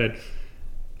than I could,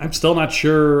 I'm still not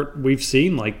sure we've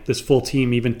seen like this full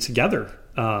team even together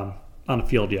on the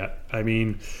field yet. I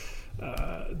mean,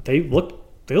 they look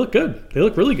good. They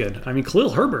look really good. I mean, Khalil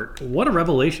Herbert, what a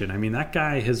revelation. I mean, that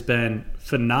guy has been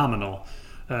phenomenal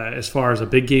as far as a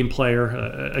big game player,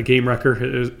 a game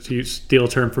wrecker, to steal a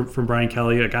term from Brian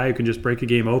Kelly, a guy who can just break a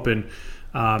game open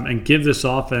and give this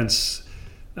offense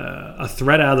a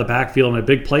threat out of the backfield and a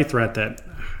big play threat that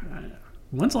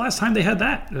when's the last time they had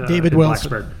that? David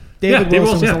Wilson. Blacksburg? David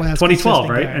Wilson was the last 2012,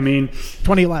 right? guy. I mean,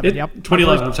 2011, yep.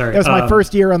 2011, I'm sorry. That was my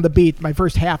first year on the beat. My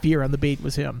first half year on the beat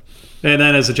was him. And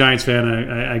then as a Giants fan,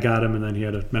 I got him, and then he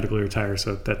had to medically retire,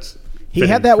 so that's He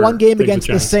had that one game against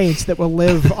the Giants. Saints that will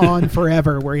live on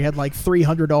forever, where he had like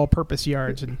 300 all-purpose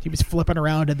yards, and he was flipping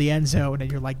around in the end zone,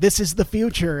 and you're like, this is the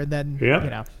future, and then,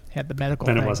 had the medical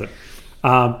Then thing. it wasn't.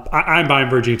 I'm buying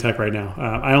Virginia Tech right now.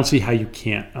 I don't see how you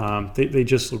can't. They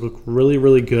just look really,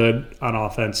 really good on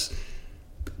offense.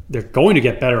 They're going to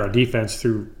get better on defense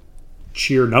through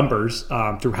sheer numbers,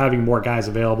 through having more guys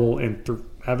available, and through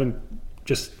having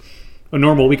just a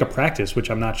normal week of practice,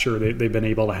 which I'm not sure they've been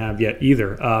able to have yet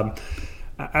either.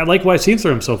 I like what I've seen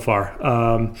from them so far.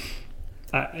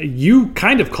 You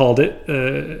kind of called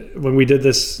it when we did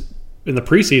this in the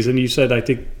preseason. You said, I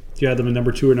think, you had them in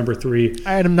number 2 or number 3.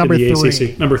 I had them number 3.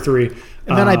 ACC. Number 3.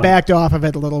 And then I backed off of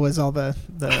it a little as all the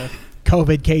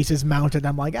COVID cases mounted.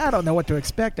 I'm like, I don't know what to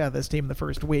expect out of this team the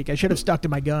first week. I should have stuck to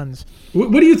my guns.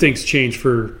 What do you think's changed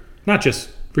for not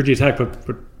just Virginia Tech,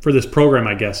 but for this program,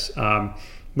 I guess,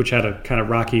 which had a kind of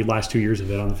rocky last 2 years of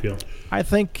it on the field? I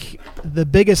think the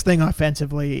biggest thing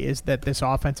offensively is that this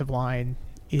offensive line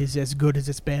is as good as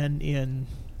it's been in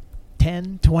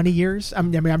 10, 20 years. I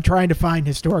mean, I'm trying to find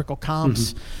historical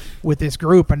comps with this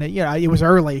group, and it was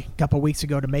early a couple weeks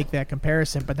ago to make that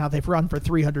comparison, but now they've run for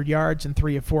 300 yards in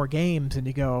 3 of 4 games, and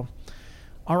you go,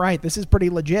 all right, this is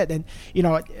pretty legit. And,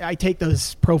 I take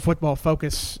those Pro Football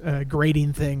Focus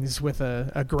grading things with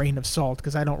a grain of salt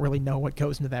because I don't really know what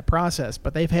goes into that process,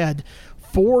 but they've had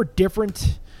 4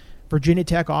 different Virginia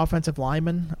Tech offensive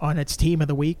linemen on its team of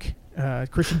the week.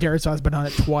 Christian Darrisaw's been on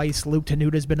it twice. Luke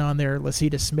Tenuta's been on there.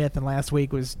 Lasita Smith, and last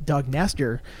week was Doug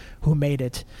Nestor who made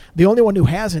it. The only one who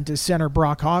hasn't is center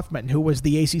Brock Hoffman, who was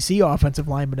the ACC offensive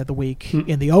lineman of the week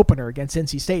in the opener against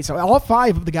NC State. So all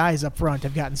 5 of the guys up front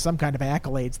have gotten some kind of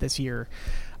accolades this year.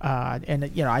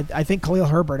 I think Khalil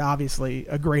Herbert, obviously,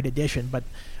 a great addition, but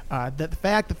the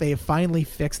fact that they have finally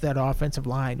fixed that offensive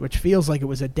line, which feels like it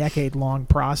was a decade-long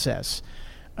process,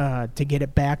 to get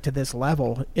it back to this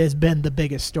level has been the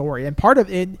biggest story. And part of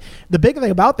it, the big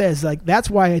thing about that is that's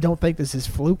why I don't think this is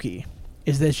fluky,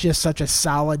 is that it's just such a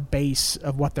solid base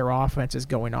of what their offense is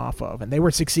going off of. And they were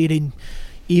succeeding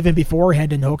even before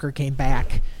Hendon Hooker came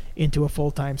back into a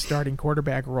full-time starting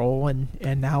quarterback role.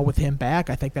 And now with him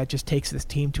back, I think that just takes this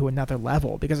team to another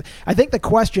level. Because I think the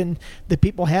question that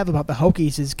people have about the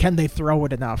Hokies is, can they throw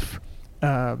it enough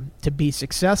to be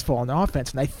successful on offense?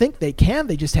 And I think they can.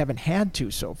 They just haven't had to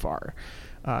so far.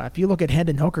 If you look at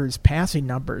Hendon Hooker's passing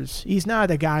numbers, he's not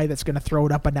a guy that's going to throw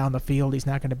it up and down the field. He's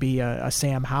not going to be a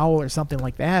Sam Howell or something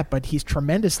like that, but he's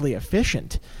tremendously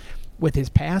efficient with his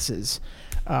passes.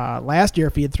 Last year,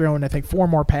 if he had thrown, I think, 4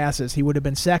 more passes, he would have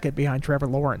been second behind Trevor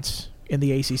Lawrence in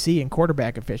the ACC in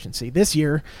quarterback efficiency. This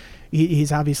year,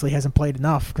 he's obviously hasn't played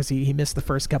enough because he missed the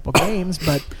first couple games,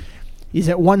 but He's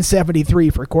at 173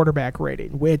 for quarterback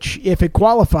rating, which, if it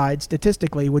qualified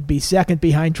statistically, would be second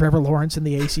behind Trevor Lawrence in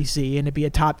the ACC, and it'd be a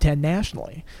top 10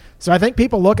 nationally. So I think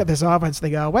people look at this offense,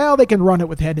 they go, well, they can run it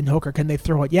with Hendon Hooker. Can they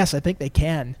throw it? Yes, I think they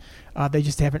can. They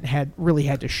just haven't really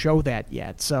had to show that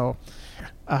yet. So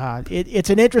it's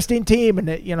an interesting team, and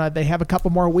they have a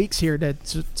couple more weeks here to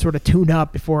sort of tune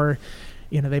up before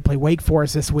they play Wake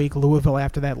Forest this week, Louisville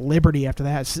after that, Liberty after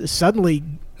that. Suddenly,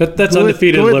 that's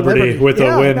undefeated Liberty with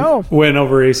a win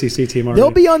over ACC team already.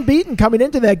 They'll be unbeaten coming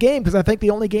into that game because I think the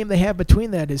only game they have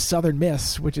between that is Southern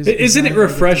Miss, which is. Isn't it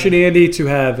refreshing, Andy, to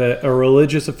have a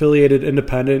religious affiliated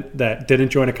independent that didn't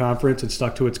join a conference and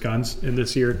stuck to its guns in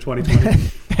this year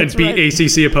 2020 and beat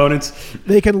ACC opponents?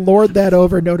 They can lord that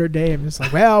over Notre Dame. It's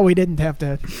like, well, we didn't have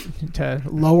to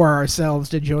lower ourselves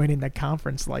to joining the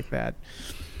conference like that.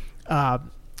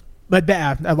 But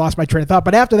I lost my train of thought.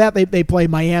 But after that, they play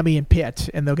Miami and Pitt,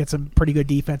 and they'll get some pretty good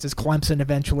defenses. Clemson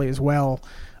eventually as well.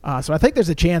 So I think there's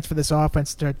a chance for this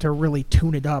offense to really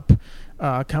tune it up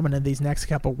coming in these next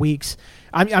couple weeks.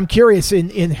 I'm curious,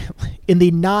 in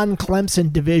the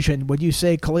non-Clemson division, would you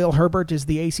say Khalil Herbert is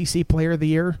the ACC Player of the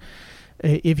Year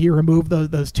if you remove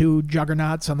those two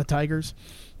juggernauts on the Tigers?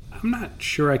 I'm not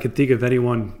sure I could think of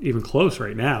anyone even close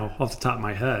right now off the top of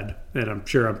my head. And I'm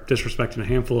sure I'm disrespecting a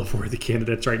handful of worthy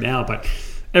candidates right now, but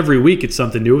every week it's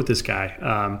something new with this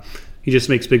guy. He just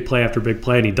makes big play after big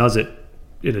play, and he does it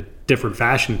in a different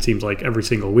fashion, it seems like, every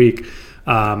single week.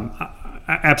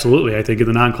 Absolutely. I think in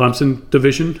the non-Clemson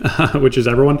division, which is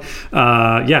everyone,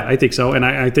 I think so. And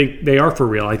I think they are for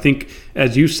real. I think,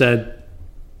 as you said,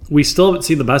 we still haven't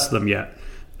seen the best of them yet.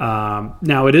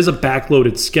 Now, it is a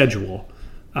backloaded schedule.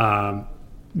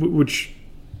 Which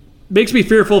makes me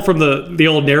fearful from the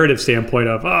old narrative standpoint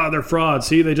of, they're frauds.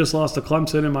 See, they just lost to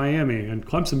Clemson and Miami, and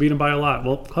Clemson beat them by a lot.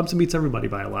 Well, Clemson beats everybody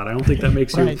by a lot. I don't think that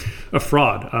makes right. you a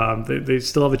fraud. They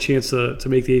still have a chance to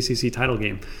make the ACC title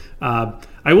game.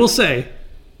 I will say,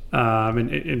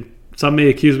 and some may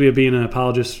accuse me of being an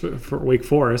apologist for Wake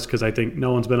Forest because I think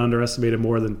no one's been underestimated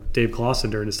more than Dave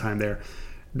Clawson during his time there.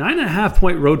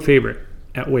 9.5-point road favorite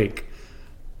at Wake.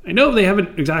 I know they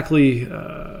haven't exactly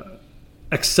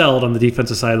excelled on the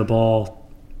defensive side of the ball,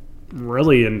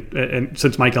 really, and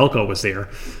since Mike Elko was there.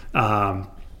 But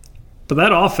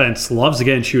that offense loves to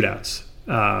get in shootouts.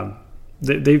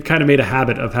 They've kind of made a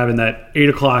habit of having that 8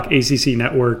 o'clock ACC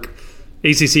network,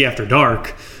 ACC After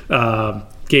Dark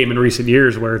game in recent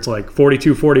years where it's like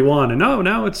 42-41, and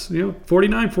now it's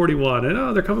 49-41,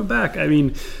 and they're coming back. I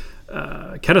mean,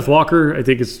 Kenneth Walker, I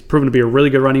think, has proven to be a really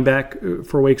good running back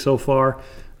for Wake so far.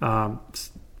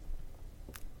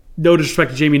 No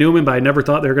disrespect to Jamie Newman, but I never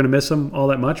thought they were going to miss him all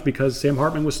that much because Sam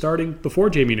Hartman was starting before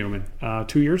Jamie Newman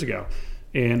 2 years ago.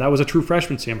 And that was a true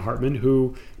freshman, Sam Hartman,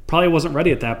 who probably wasn't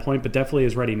ready at that point, but definitely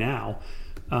is ready now.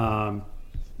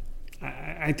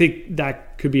 I think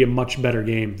that could be a much better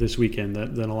game this weekend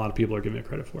than a lot of people are giving it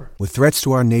credit for. With threats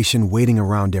to our nation waiting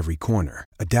around every corner,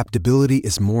 adaptability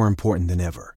is more important than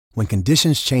ever. When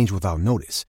conditions change without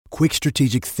notice, quick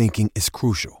strategic thinking is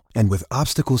crucial. And with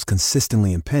obstacles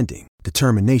consistently impending,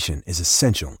 determination is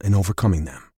essential in overcoming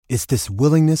them. It's this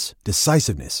willingness,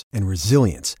 decisiveness, and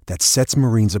resilience that sets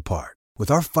Marines apart.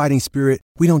 With our fighting spirit,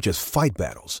 we don't just fight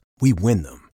battles, we win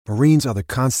them. Marines are the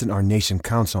constant our nation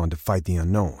counts on to fight the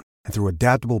unknown. And through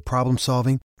adaptable problem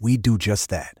solving, we do just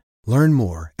that. Learn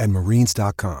more at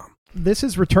Marines.com. This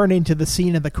is returning to the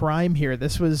scene of the crime here.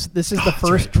 This is the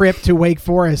first trip to Wake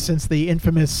Forest since the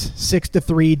infamous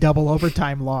 6-3 double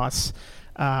overtime loss.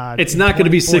 It's not going to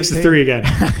be 6-3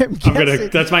 again.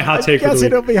 That's my hot take for the week.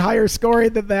 It'll be higher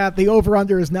scoring than that. The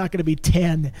over-under is not going to be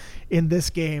 10 in this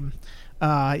game.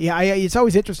 It's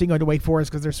always interesting going to Wake Forest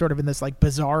because they're sort of in this like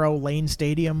bizarro lane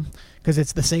stadium because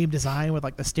it's the same design with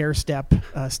like the stair step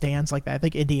stands like that. I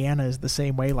think Indiana is the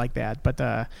same way like that. But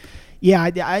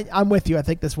I'm with you. I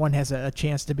think this one has a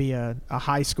chance to be a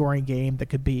high scoring game that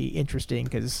could be interesting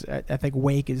because I think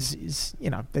Wake is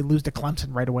they lose to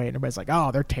Clemson right away and everybody's like,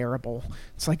 oh, they're terrible.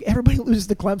 It's like everybody loses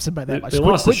to Clemson by that much. They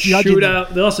lost a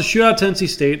shootout. They lost a shootout to NC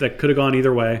State that could have gone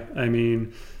either way. I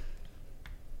mean,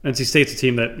 NC State's a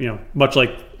team that, much like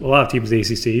a lot of teams in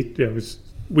the ACC, it was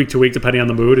week to week, depending on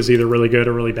the mood, is either really good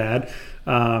or really bad.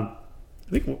 I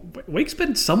think Wake's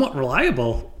been somewhat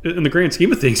reliable in the grand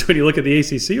scheme of things when you look at the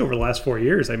ACC over the last 4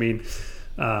 years. I mean,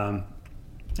 I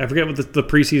forget what the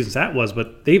preseason stat was,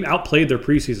 but they've outplayed their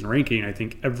preseason ranking, I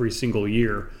think, every single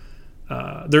year.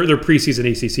 Their preseason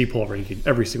ACC poll ranking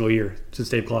every single year since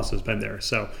Dave Clawson has been there.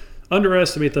 So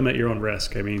underestimate them at your own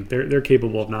risk. I mean, they're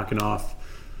capable of knocking off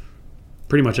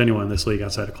pretty much anyone in this league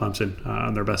outside of Clemson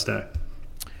on their best day.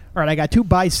 All right, I got two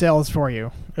buy-sells for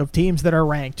you of teams that are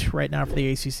ranked right now for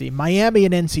the ACC. Miami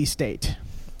and NC State.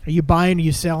 Are you buying or are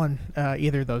you selling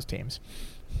either of those teams?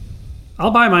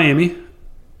 I'll buy Miami.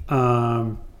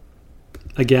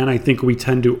 Again, I think we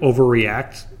tend to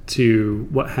overreact to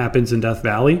what happens in Death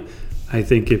Valley. I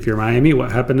think if you're Miami,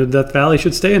 what happened in Death Valley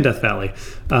should stay in Death Valley.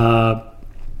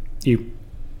 You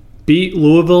beat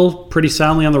Louisville pretty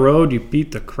soundly on the road. You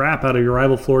beat the crap out of your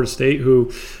rival Florida State,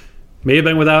 who may have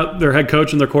been without their head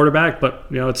coach and their quarterback, but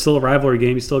it's still a rivalry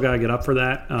game. You still got to get up for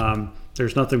that.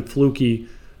 There's nothing fluky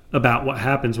about what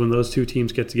happens when those two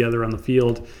teams get together on the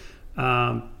field.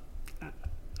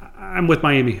 I'm with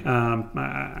Miami.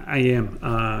 I am.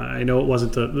 I know it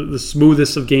wasn't the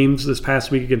smoothest of games this past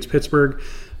week against Pittsburgh,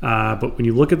 but when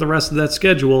you look at the rest of that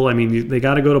schedule, I mean, they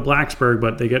got to go to Blacksburg,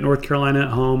 but they get North Carolina at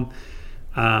home.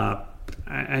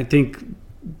 I think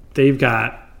they've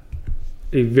got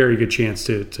a very good chance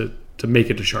to make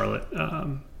it to Charlotte. I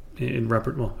was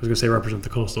going to say represent the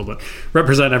Coastal, but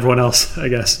represent everyone else, I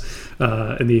guess,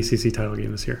 in the ACC title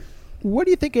game this year. What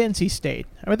do you think of NC State?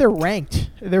 I mean, they're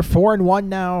ranked. They're 4-1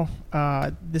 now.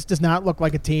 This does not look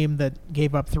like a team that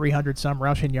gave up 300-some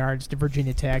rushing yards to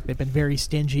Virginia Tech. They've been very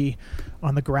stingy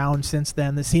on the ground since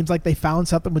then. It seems like they found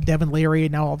something with Devin Leary.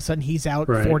 Now all of a sudden he's out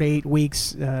 4 to 8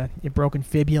 weeks, a broken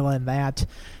fibula and that.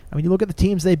 I mean, you look at the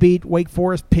teams they beat: Wake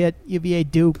Forest, Pitt, UVA,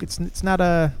 Duke. It's not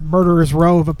a murderer's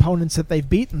row of opponents that they've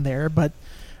beaten there, but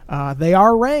they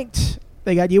are ranked.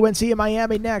 They got UNC and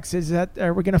Miami next.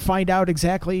 Are we going to find out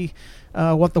exactly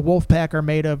what the Wolfpack are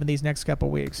made of in these next couple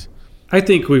weeks? I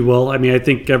think we will. I mean, I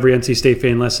think every NC State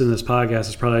fan listening to this podcast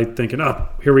is probably thinking, "Oh,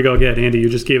 here we go again, Andy. You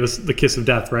just gave us the kiss of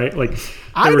death, right?" Like,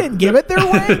 I didn't give it. They're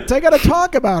ranked. I got to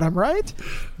talk about them, right?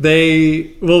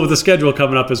 With the schedule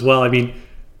coming up as well. I mean,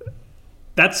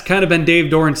 that's kind of been Dave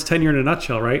Doran's tenure in a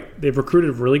nutshell, right? They've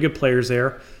recruited really good players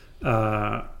there.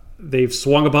 They've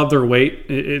swung above their weight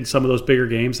in some of those bigger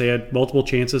games. They had multiple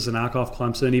chances to knock off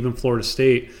Clemson, even Florida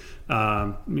State,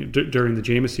 during the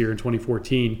Jameis year in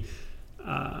 2014.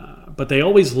 But they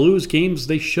always lose games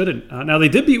they shouldn't. Now, they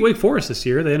did beat Wake Forest this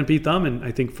year. They hadn't beat them in,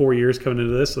 I think, 4 years coming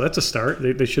into this, so that's a start.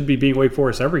 They should be beating Wake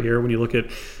Forest every year when you look at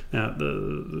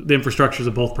the infrastructures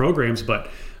of both programs. But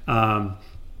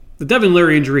the Devin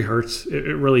Leary injury hurts.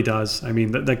 It really does. I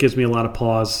mean, that gives me a lot of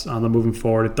pause on them moving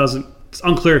forward. It's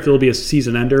unclear if it'll be a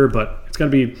season ender, but it's going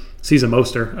to be season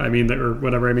moster. I mean, or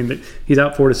whatever. I mean, he's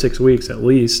out 4 to 6 weeks at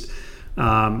least.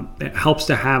 It helps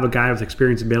to have a guy with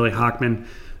experience in Bailey Hockman.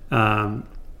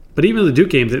 But even in the Duke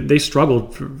game, they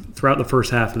struggled throughout the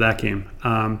first half of that game.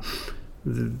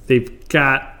 They've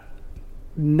got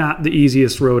not the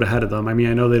easiest road ahead of them. I mean,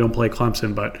 I know they don't play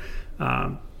Clemson, but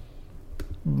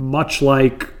much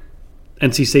like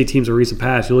NC State teams of recent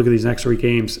past, you look at these next 3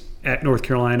 games at North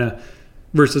Carolina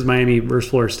versus Miami versus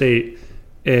Florida State,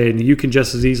 and you can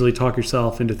just as easily talk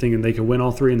yourself into thinking they can win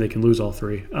all 3 and they can lose all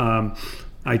 3.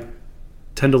 I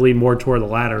tend to lean more toward the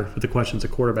latter with the questions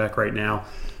at quarterback right now,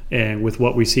 and with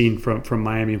what we've seen from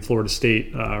Miami and Florida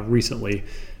State recently.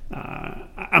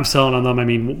 I'm selling on them. I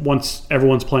mean, once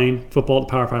everyone's playing football at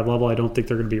the Power 5 level, I don't think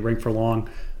they're going to be ranked for long.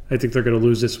 I think they're going to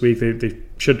lose this week. They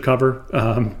should cover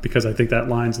because I think that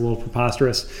line's a little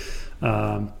preposterous.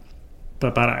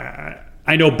 But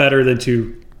I know better than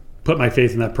to put my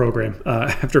faith in that program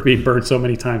after being burned so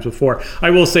many times before.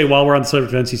 I will say, while we're on the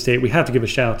subject of NC State, we have to give a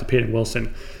shout out to Peyton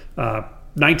Wilson.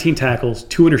 19 tackles,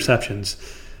 2 interceptions.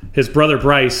 His brother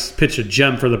Bryce pitched a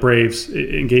gem for the Braves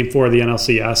in Game 4 of the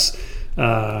NLCS.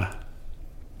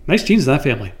 Nice genes in that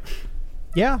family.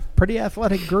 Yeah, pretty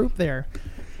athletic group there.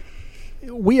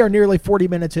 We are nearly 40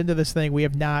 minutes into this thing. We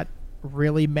have not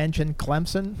really mentioned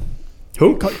Clemson.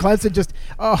 Who? Clemson just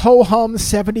a ho-hum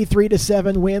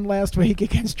 73-7 win last week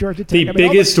against Georgia Tech. The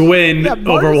biggest win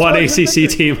over one ACC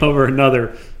team over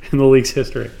another in the league's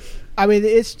history. I mean,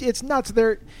 it's nuts.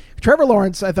 Trevor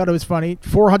Lawrence, I thought it was funny,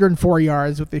 404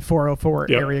 yards with the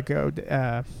 404 area code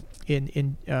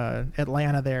in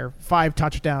Atlanta there, 5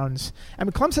 touchdowns. I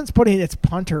mean, Clemson's putting its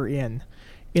punter in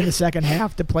the second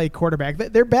half to play quarterback.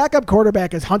 Their backup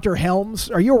quarterback is Hunter Helms.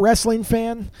 Are you a wrestling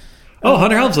fan? Oh,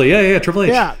 Hunter Helmsley. Yeah, Triple H.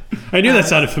 Yeah. I knew that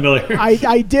sounded familiar.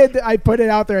 I did. I put it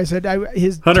out there. I said,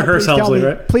 Hunter Hearst Helmsley,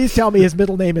 right? Please tell me his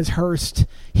middle name is Hurst.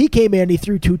 He came in. He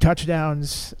threw 2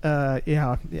 touchdowns. I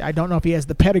don't know if he has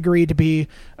the pedigree to be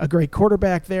a great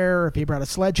quarterback there, or if he brought a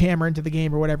sledgehammer into the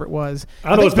game or whatever it was. I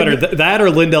don't know what's better, that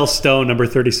or Lindell Stone, number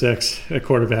 36, a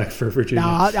quarterback for Virginia.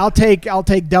 No, I'll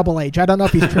take Double H. I don't know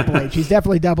if he's Triple H. He's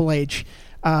definitely Double H.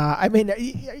 I mean,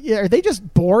 are they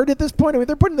just bored at this point? I mean,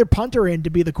 they're putting their punter in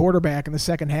to be the quarterback in the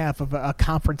second half of a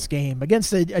conference game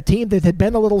against a team that had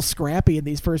been a little scrappy in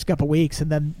these first couple weeks,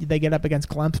 and then they get up against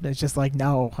Clemson. It's just like,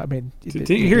 no. I mean, did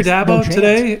you hear Dabo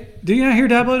today? Did you hear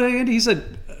Dabo today, Andy? He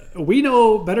said, "We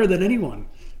know better than anyone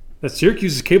that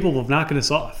Syracuse is capable of knocking us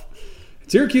off.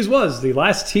 Syracuse was the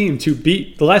last ACC team to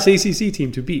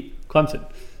beat Clemson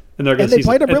in their and they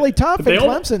played them really tough in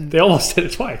Clemson. They almost did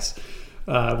it twice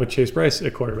with Chase Bryce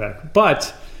at quarterback.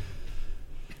 But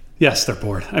yes, they're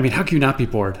bored. I mean, how can you not be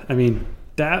bored? I mean,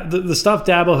 the stuff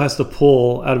Dabo has to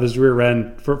pull out of his rear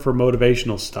end for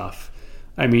motivational stuff.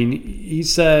 I mean, he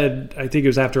said, I think it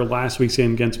was after last week's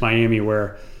game against Miami,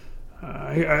 where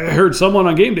I heard someone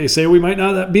on game day say we might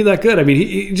not be that good. I mean,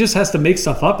 he just has to make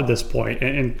stuff up at this point.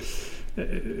 And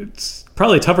it's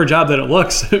probably a tougher job than it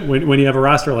looks when you have a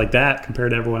roster like that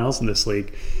compared to everyone else in this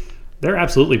league. They're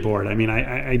absolutely bored. I mean,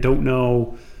 I don't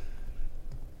know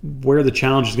where the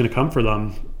challenge is going to come for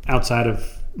them outside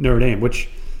of Notre Dame, which,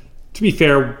 to be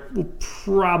fair, will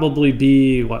probably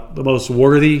be the most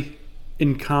worthy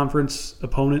in-conference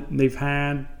opponent they've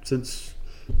had since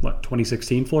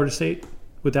 2016 Florida State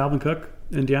with Dalvin Cook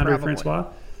and DeAndre Francois.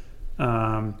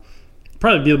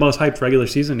 Probably be the most hyped regular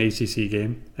season ACC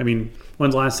game. I mean,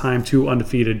 when's the last time two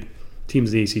undefeated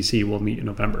teams in the ACC will meet in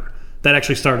November? That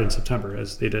actually started in September,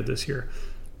 as they did this year.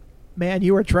 Man,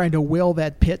 you were trying to will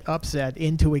that Pitt upset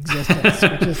into existence.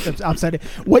 Just upset.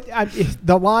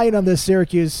 The line on this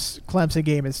Syracuse-Clemson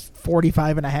game is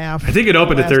 45.5. I think it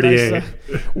opened at 38.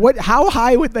 How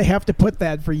high would they have to put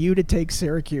that for you to take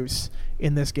Syracuse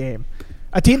in this game?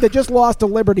 A team that just lost to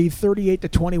Liberty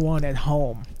 38-21 at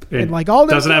home. And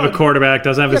doesn't have a quarterback,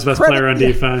 doesn't have his best player on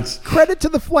defense. Credit to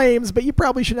the Flames, but you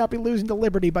probably should not be losing to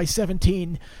Liberty by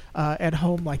 17 at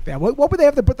home like that. What would they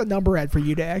have to put the number at for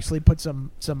you to actually put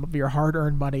some of your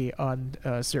hard-earned money on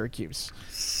Syracuse?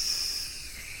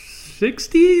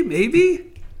 60, maybe?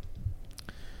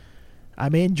 I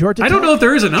mean, Georgia Tech. I don't know if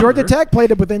there is a number. Georgia Tech played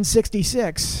it within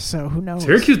 66, so who knows?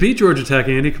 Syracuse beat Georgia Tech,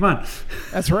 Andy. Come on.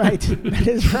 That's right. That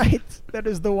is right. That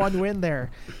is the one win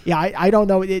there. Yeah, I don't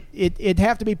know. It'd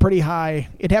have to be pretty high.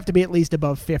 It'd have to be at least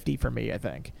above 50 for me, I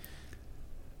think.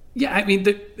 Yeah, I mean,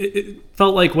 it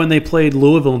felt like when they played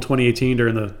Louisville in 2018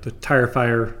 during the tire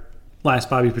fire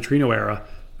last Bobby Petrino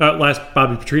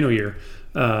year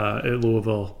at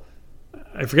Louisville.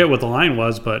 I forget what the line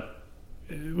was, but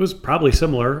it was probably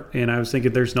similar. And I was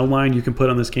thinking there's no line you can put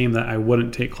on this game that I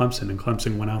wouldn't take Clemson. And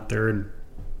Clemson went out there and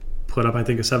put up, I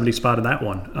think, a 70 spot in that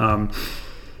one.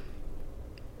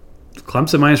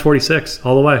 Clemson minus 46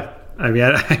 all the way. I mean,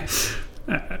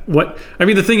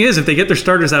 the thing is, if they get their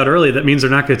starters out early, that means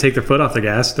they're not going to take their foot off the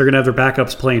gas. They're going to have their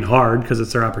backups playing hard because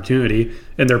it's their opportunity.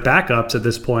 And their backups at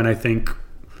this point, I think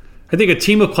a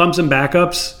team of Clemson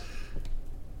backups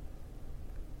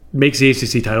makes the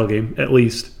ACC title game, at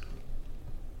least.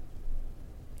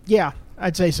 Yeah,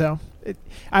 I'd say so.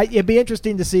 It'd be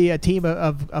interesting to see a team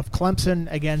of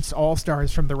Clemson against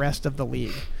all-stars from the rest of the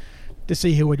league to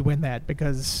see who would win that,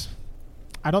 because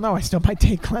I don't know. I still might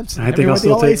take Clemson. I think I'll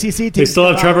still take ACC teams. They still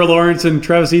have Trevor Lawrence and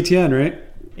Travis Etienne, right?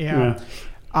 Yeah.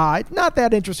 Not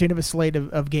that interesting of a slate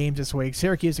of games this week.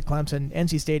 Syracuse at Clemson,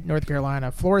 NC State, North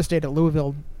Carolina, Florida State at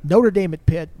Louisville, Notre Dame at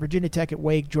Pitt, Virginia Tech at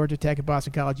Wake, Georgia Tech at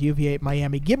Boston College, UVA at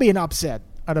Miami. Give me an upset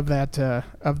out of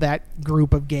that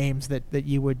group of games that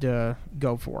you would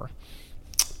go for.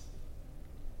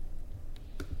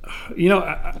 You know,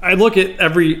 I look at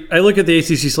the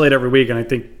ACC slate every week, and I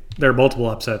think there are multiple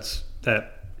upsets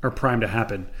that are primed to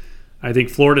happen. I think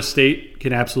Florida State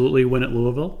can absolutely win at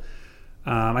Louisville.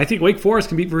 I think Wake Forest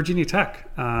can beat Virginia Tech.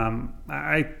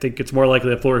 I think it's more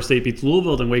likely that Florida State beats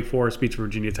Louisville than Wake Forest beats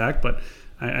Virginia Tech, but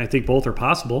I think both are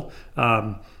possible.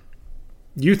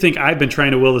 You think I've been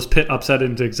trying to will this Pitt upset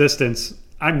into existence.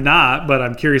 I'm not, but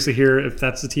I'm curious to hear if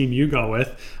that's the team you go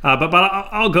with. But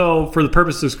I'll go, for the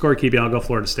purposes of scorekeeping, I'll go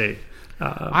Florida State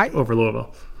over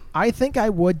Louisville. I think I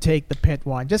would take the Pitt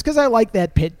one, just because I like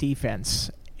that Pitt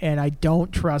defense, and I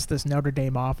don't trust this Notre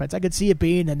Dame offense. I could see it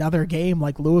being another game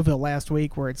like Louisville last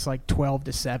week where it's like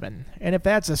 12-7. And if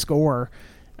that's a score,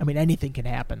 I mean, anything can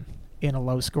happen in a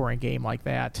low-scoring game like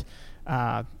that.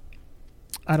 I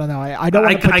don't know. I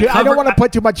don't want to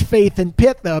put too much faith in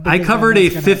Pitt, though. I covered a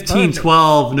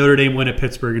 15-12 Notre Dame win at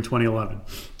Pittsburgh in 2011.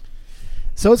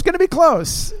 So it's going to be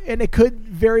close, and it could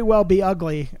very well be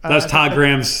ugly. That was Todd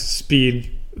Graham's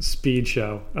speed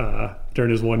show during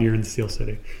his 1 year in Steel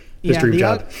City. His dream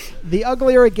job. The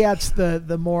uglier it gets,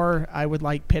 the more I would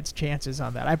like Pitt's chances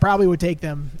on that. I probably would take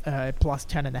them plus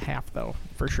 10.5, though,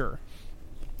 for sure.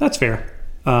 That's fair.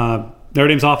 Notre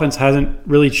Dame's offense hasn't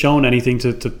really shown anything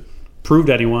to prove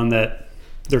to anyone that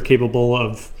they're capable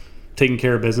of taking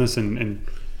care of business and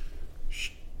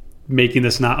making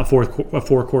this not a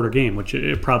four-quarter game, which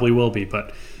it probably will be.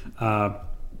 But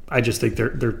I just think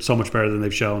they're so much better than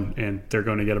they've shown, and they're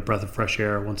going to get a breath of fresh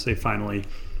air once they finally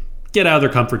get out of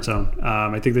their comfort zone.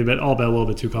 I think they've all been a little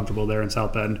bit too comfortable there in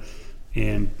South Bend.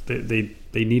 and they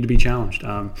need to be challenged,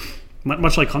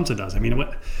 much like Clemson does. I mean,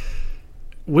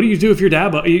 what do you do if you're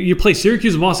Dabo? You play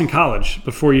Syracuse and Boston College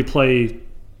before you play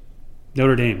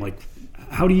Notre Dame. Like,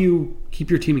 how do you keep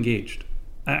your team engaged?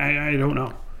 I don't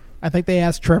know. I think they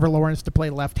asked Trevor Lawrence to play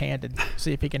left-handed,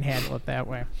 see if he can handle it that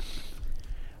way.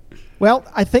 Well,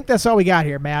 I think that's all we got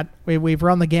here, Matt. We've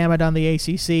run the gamut on the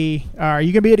ACC. Are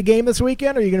you going to be at a game this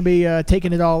weekend, or are you going to be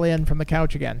taking it all in from the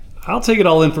couch again? I'll take it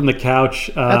all in from the couch.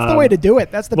 That's the way to do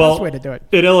it. That's the best way to do it.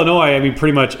 In Illinois, I mean,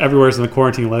 pretty much everywhere's in the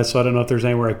quarantine list, so I don't know if there's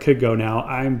anywhere I could go now.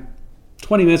 I'm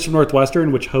 20 minutes from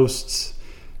Northwestern, which hosts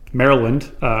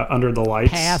Maryland under the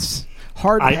lights. Pass.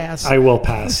 Hard pass. I will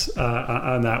pass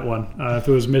on that one. If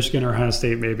it was Michigan or Ohio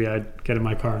State, maybe I'd get in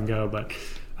my car and go, but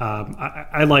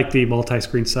I like the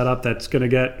multi-screen setup. That's going to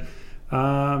get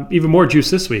even more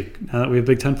juice this week now that we have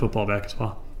Big Ten football back as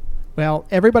well. Well,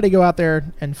 everybody go out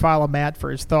there and follow Matt for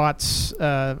his thoughts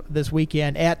this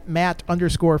weekend at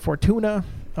Matt_Fortuna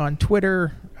on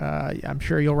Twitter. I'm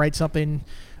sure you'll write something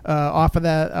off of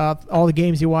that, all the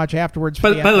games you watch afterwards.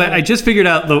 By the way, I just figured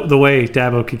out the way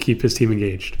Dabo could keep his team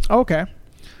engaged. Okay.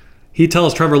 He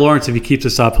tells Trevor Lawrence if he keeps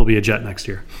this up, he'll be a Jet next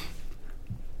year.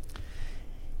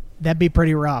 That'd be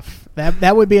pretty rough.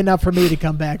 That would be enough for me to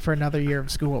come back for another year of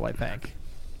school, I think.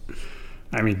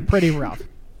 I mean, pretty rough.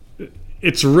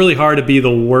 It's really hard to be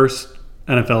the worst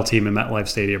NFL team in MetLife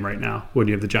Stadium right now when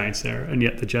you have the Giants there, and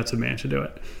yet the Jets have managed to do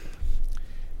it.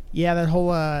 Yeah, that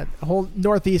whole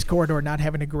Northeast corridor not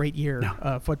having a great year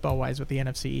football-wise with the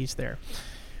NFC East there.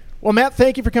 Well, Matt,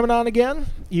 thank you for coming on again.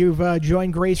 You've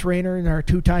joined Grace Rayner in our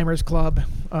Two-Timers Club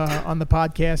on the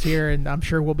podcast here, and I'm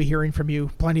sure we'll be hearing from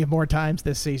you plenty of more times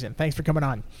this season. Thanks for coming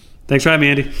on. Thanks for having me,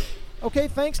 Andy. Okay,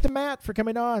 thanks to Matt for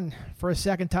coming on for a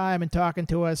second time and talking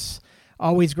to us.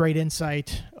 Always great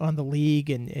insight on the league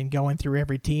and going through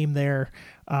every team there.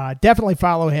 Definitely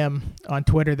follow him on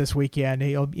Twitter this weekend.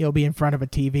 He'll be in front of a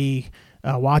TV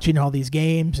watching all these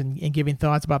games and giving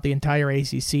thoughts about the entire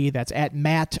ACC. That's at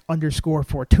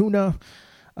Matt_Fortuna.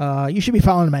 You should be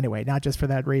following him anyway, not just for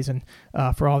that reason,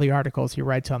 for all the articles he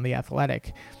writes on The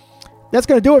Athletic. That's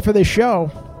going to do it for this show.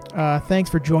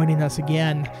 Thanks for joining us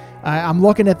again. I'm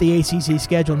looking at the ACC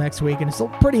schedule next week, and it's a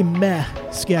pretty meh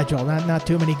schedule. Not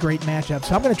too many great matchups.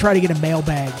 So I'm going to try to get a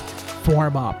mailbag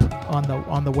form up on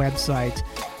the website.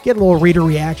 Get a little reader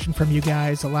reaction from you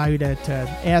guys. Allow you to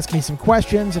ask me some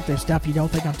questions. If there's stuff you don't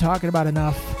think I'm talking about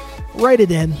enough, write it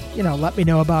in. Let me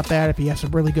know about that. If you have some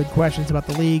really good questions about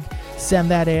the league, send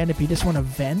that in. If you just want to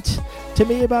vent to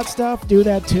me about stuff, do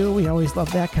that too. We always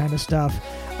love that kind of stuff.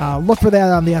 Look for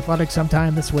that on The Athletic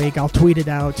sometime this week. I'll tweet it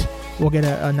out. We'll get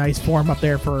a nice form up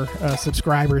there for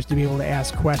subscribers to be able to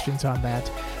ask questions on that.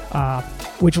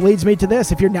 Which leads me to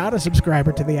this. If you're not a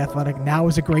subscriber to The Athletic, now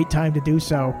is a great time to do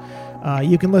so.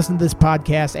 You can listen to this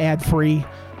podcast ad-free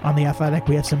on The Athletic.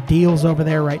 We have some deals over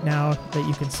there right now that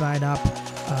you can sign up.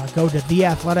 Go to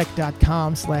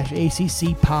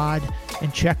theathletic.com/ACCpod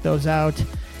and check those out.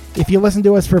 If you listen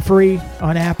to us for free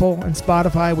on Apple and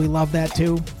Spotify, we love that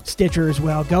too. Stitcher as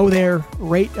well. Go there,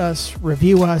 rate us,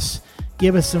 review us,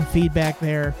 give us some feedback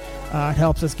there. It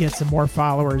helps us get some more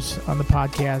followers on the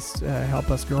podcast, help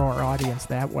us grow our audience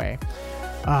that way.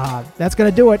 That's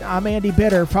going to do it. I'm Andy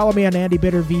Bitter. Follow me on Andy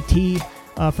Bitter VT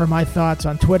for my thoughts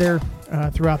on Twitter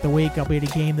throughout the week. I'll be at a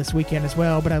game this weekend as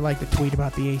well, but I like to tweet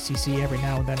about the ACC every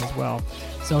now and then as well.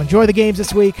 So enjoy the games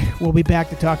this week. We'll be back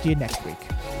to talk to you next week.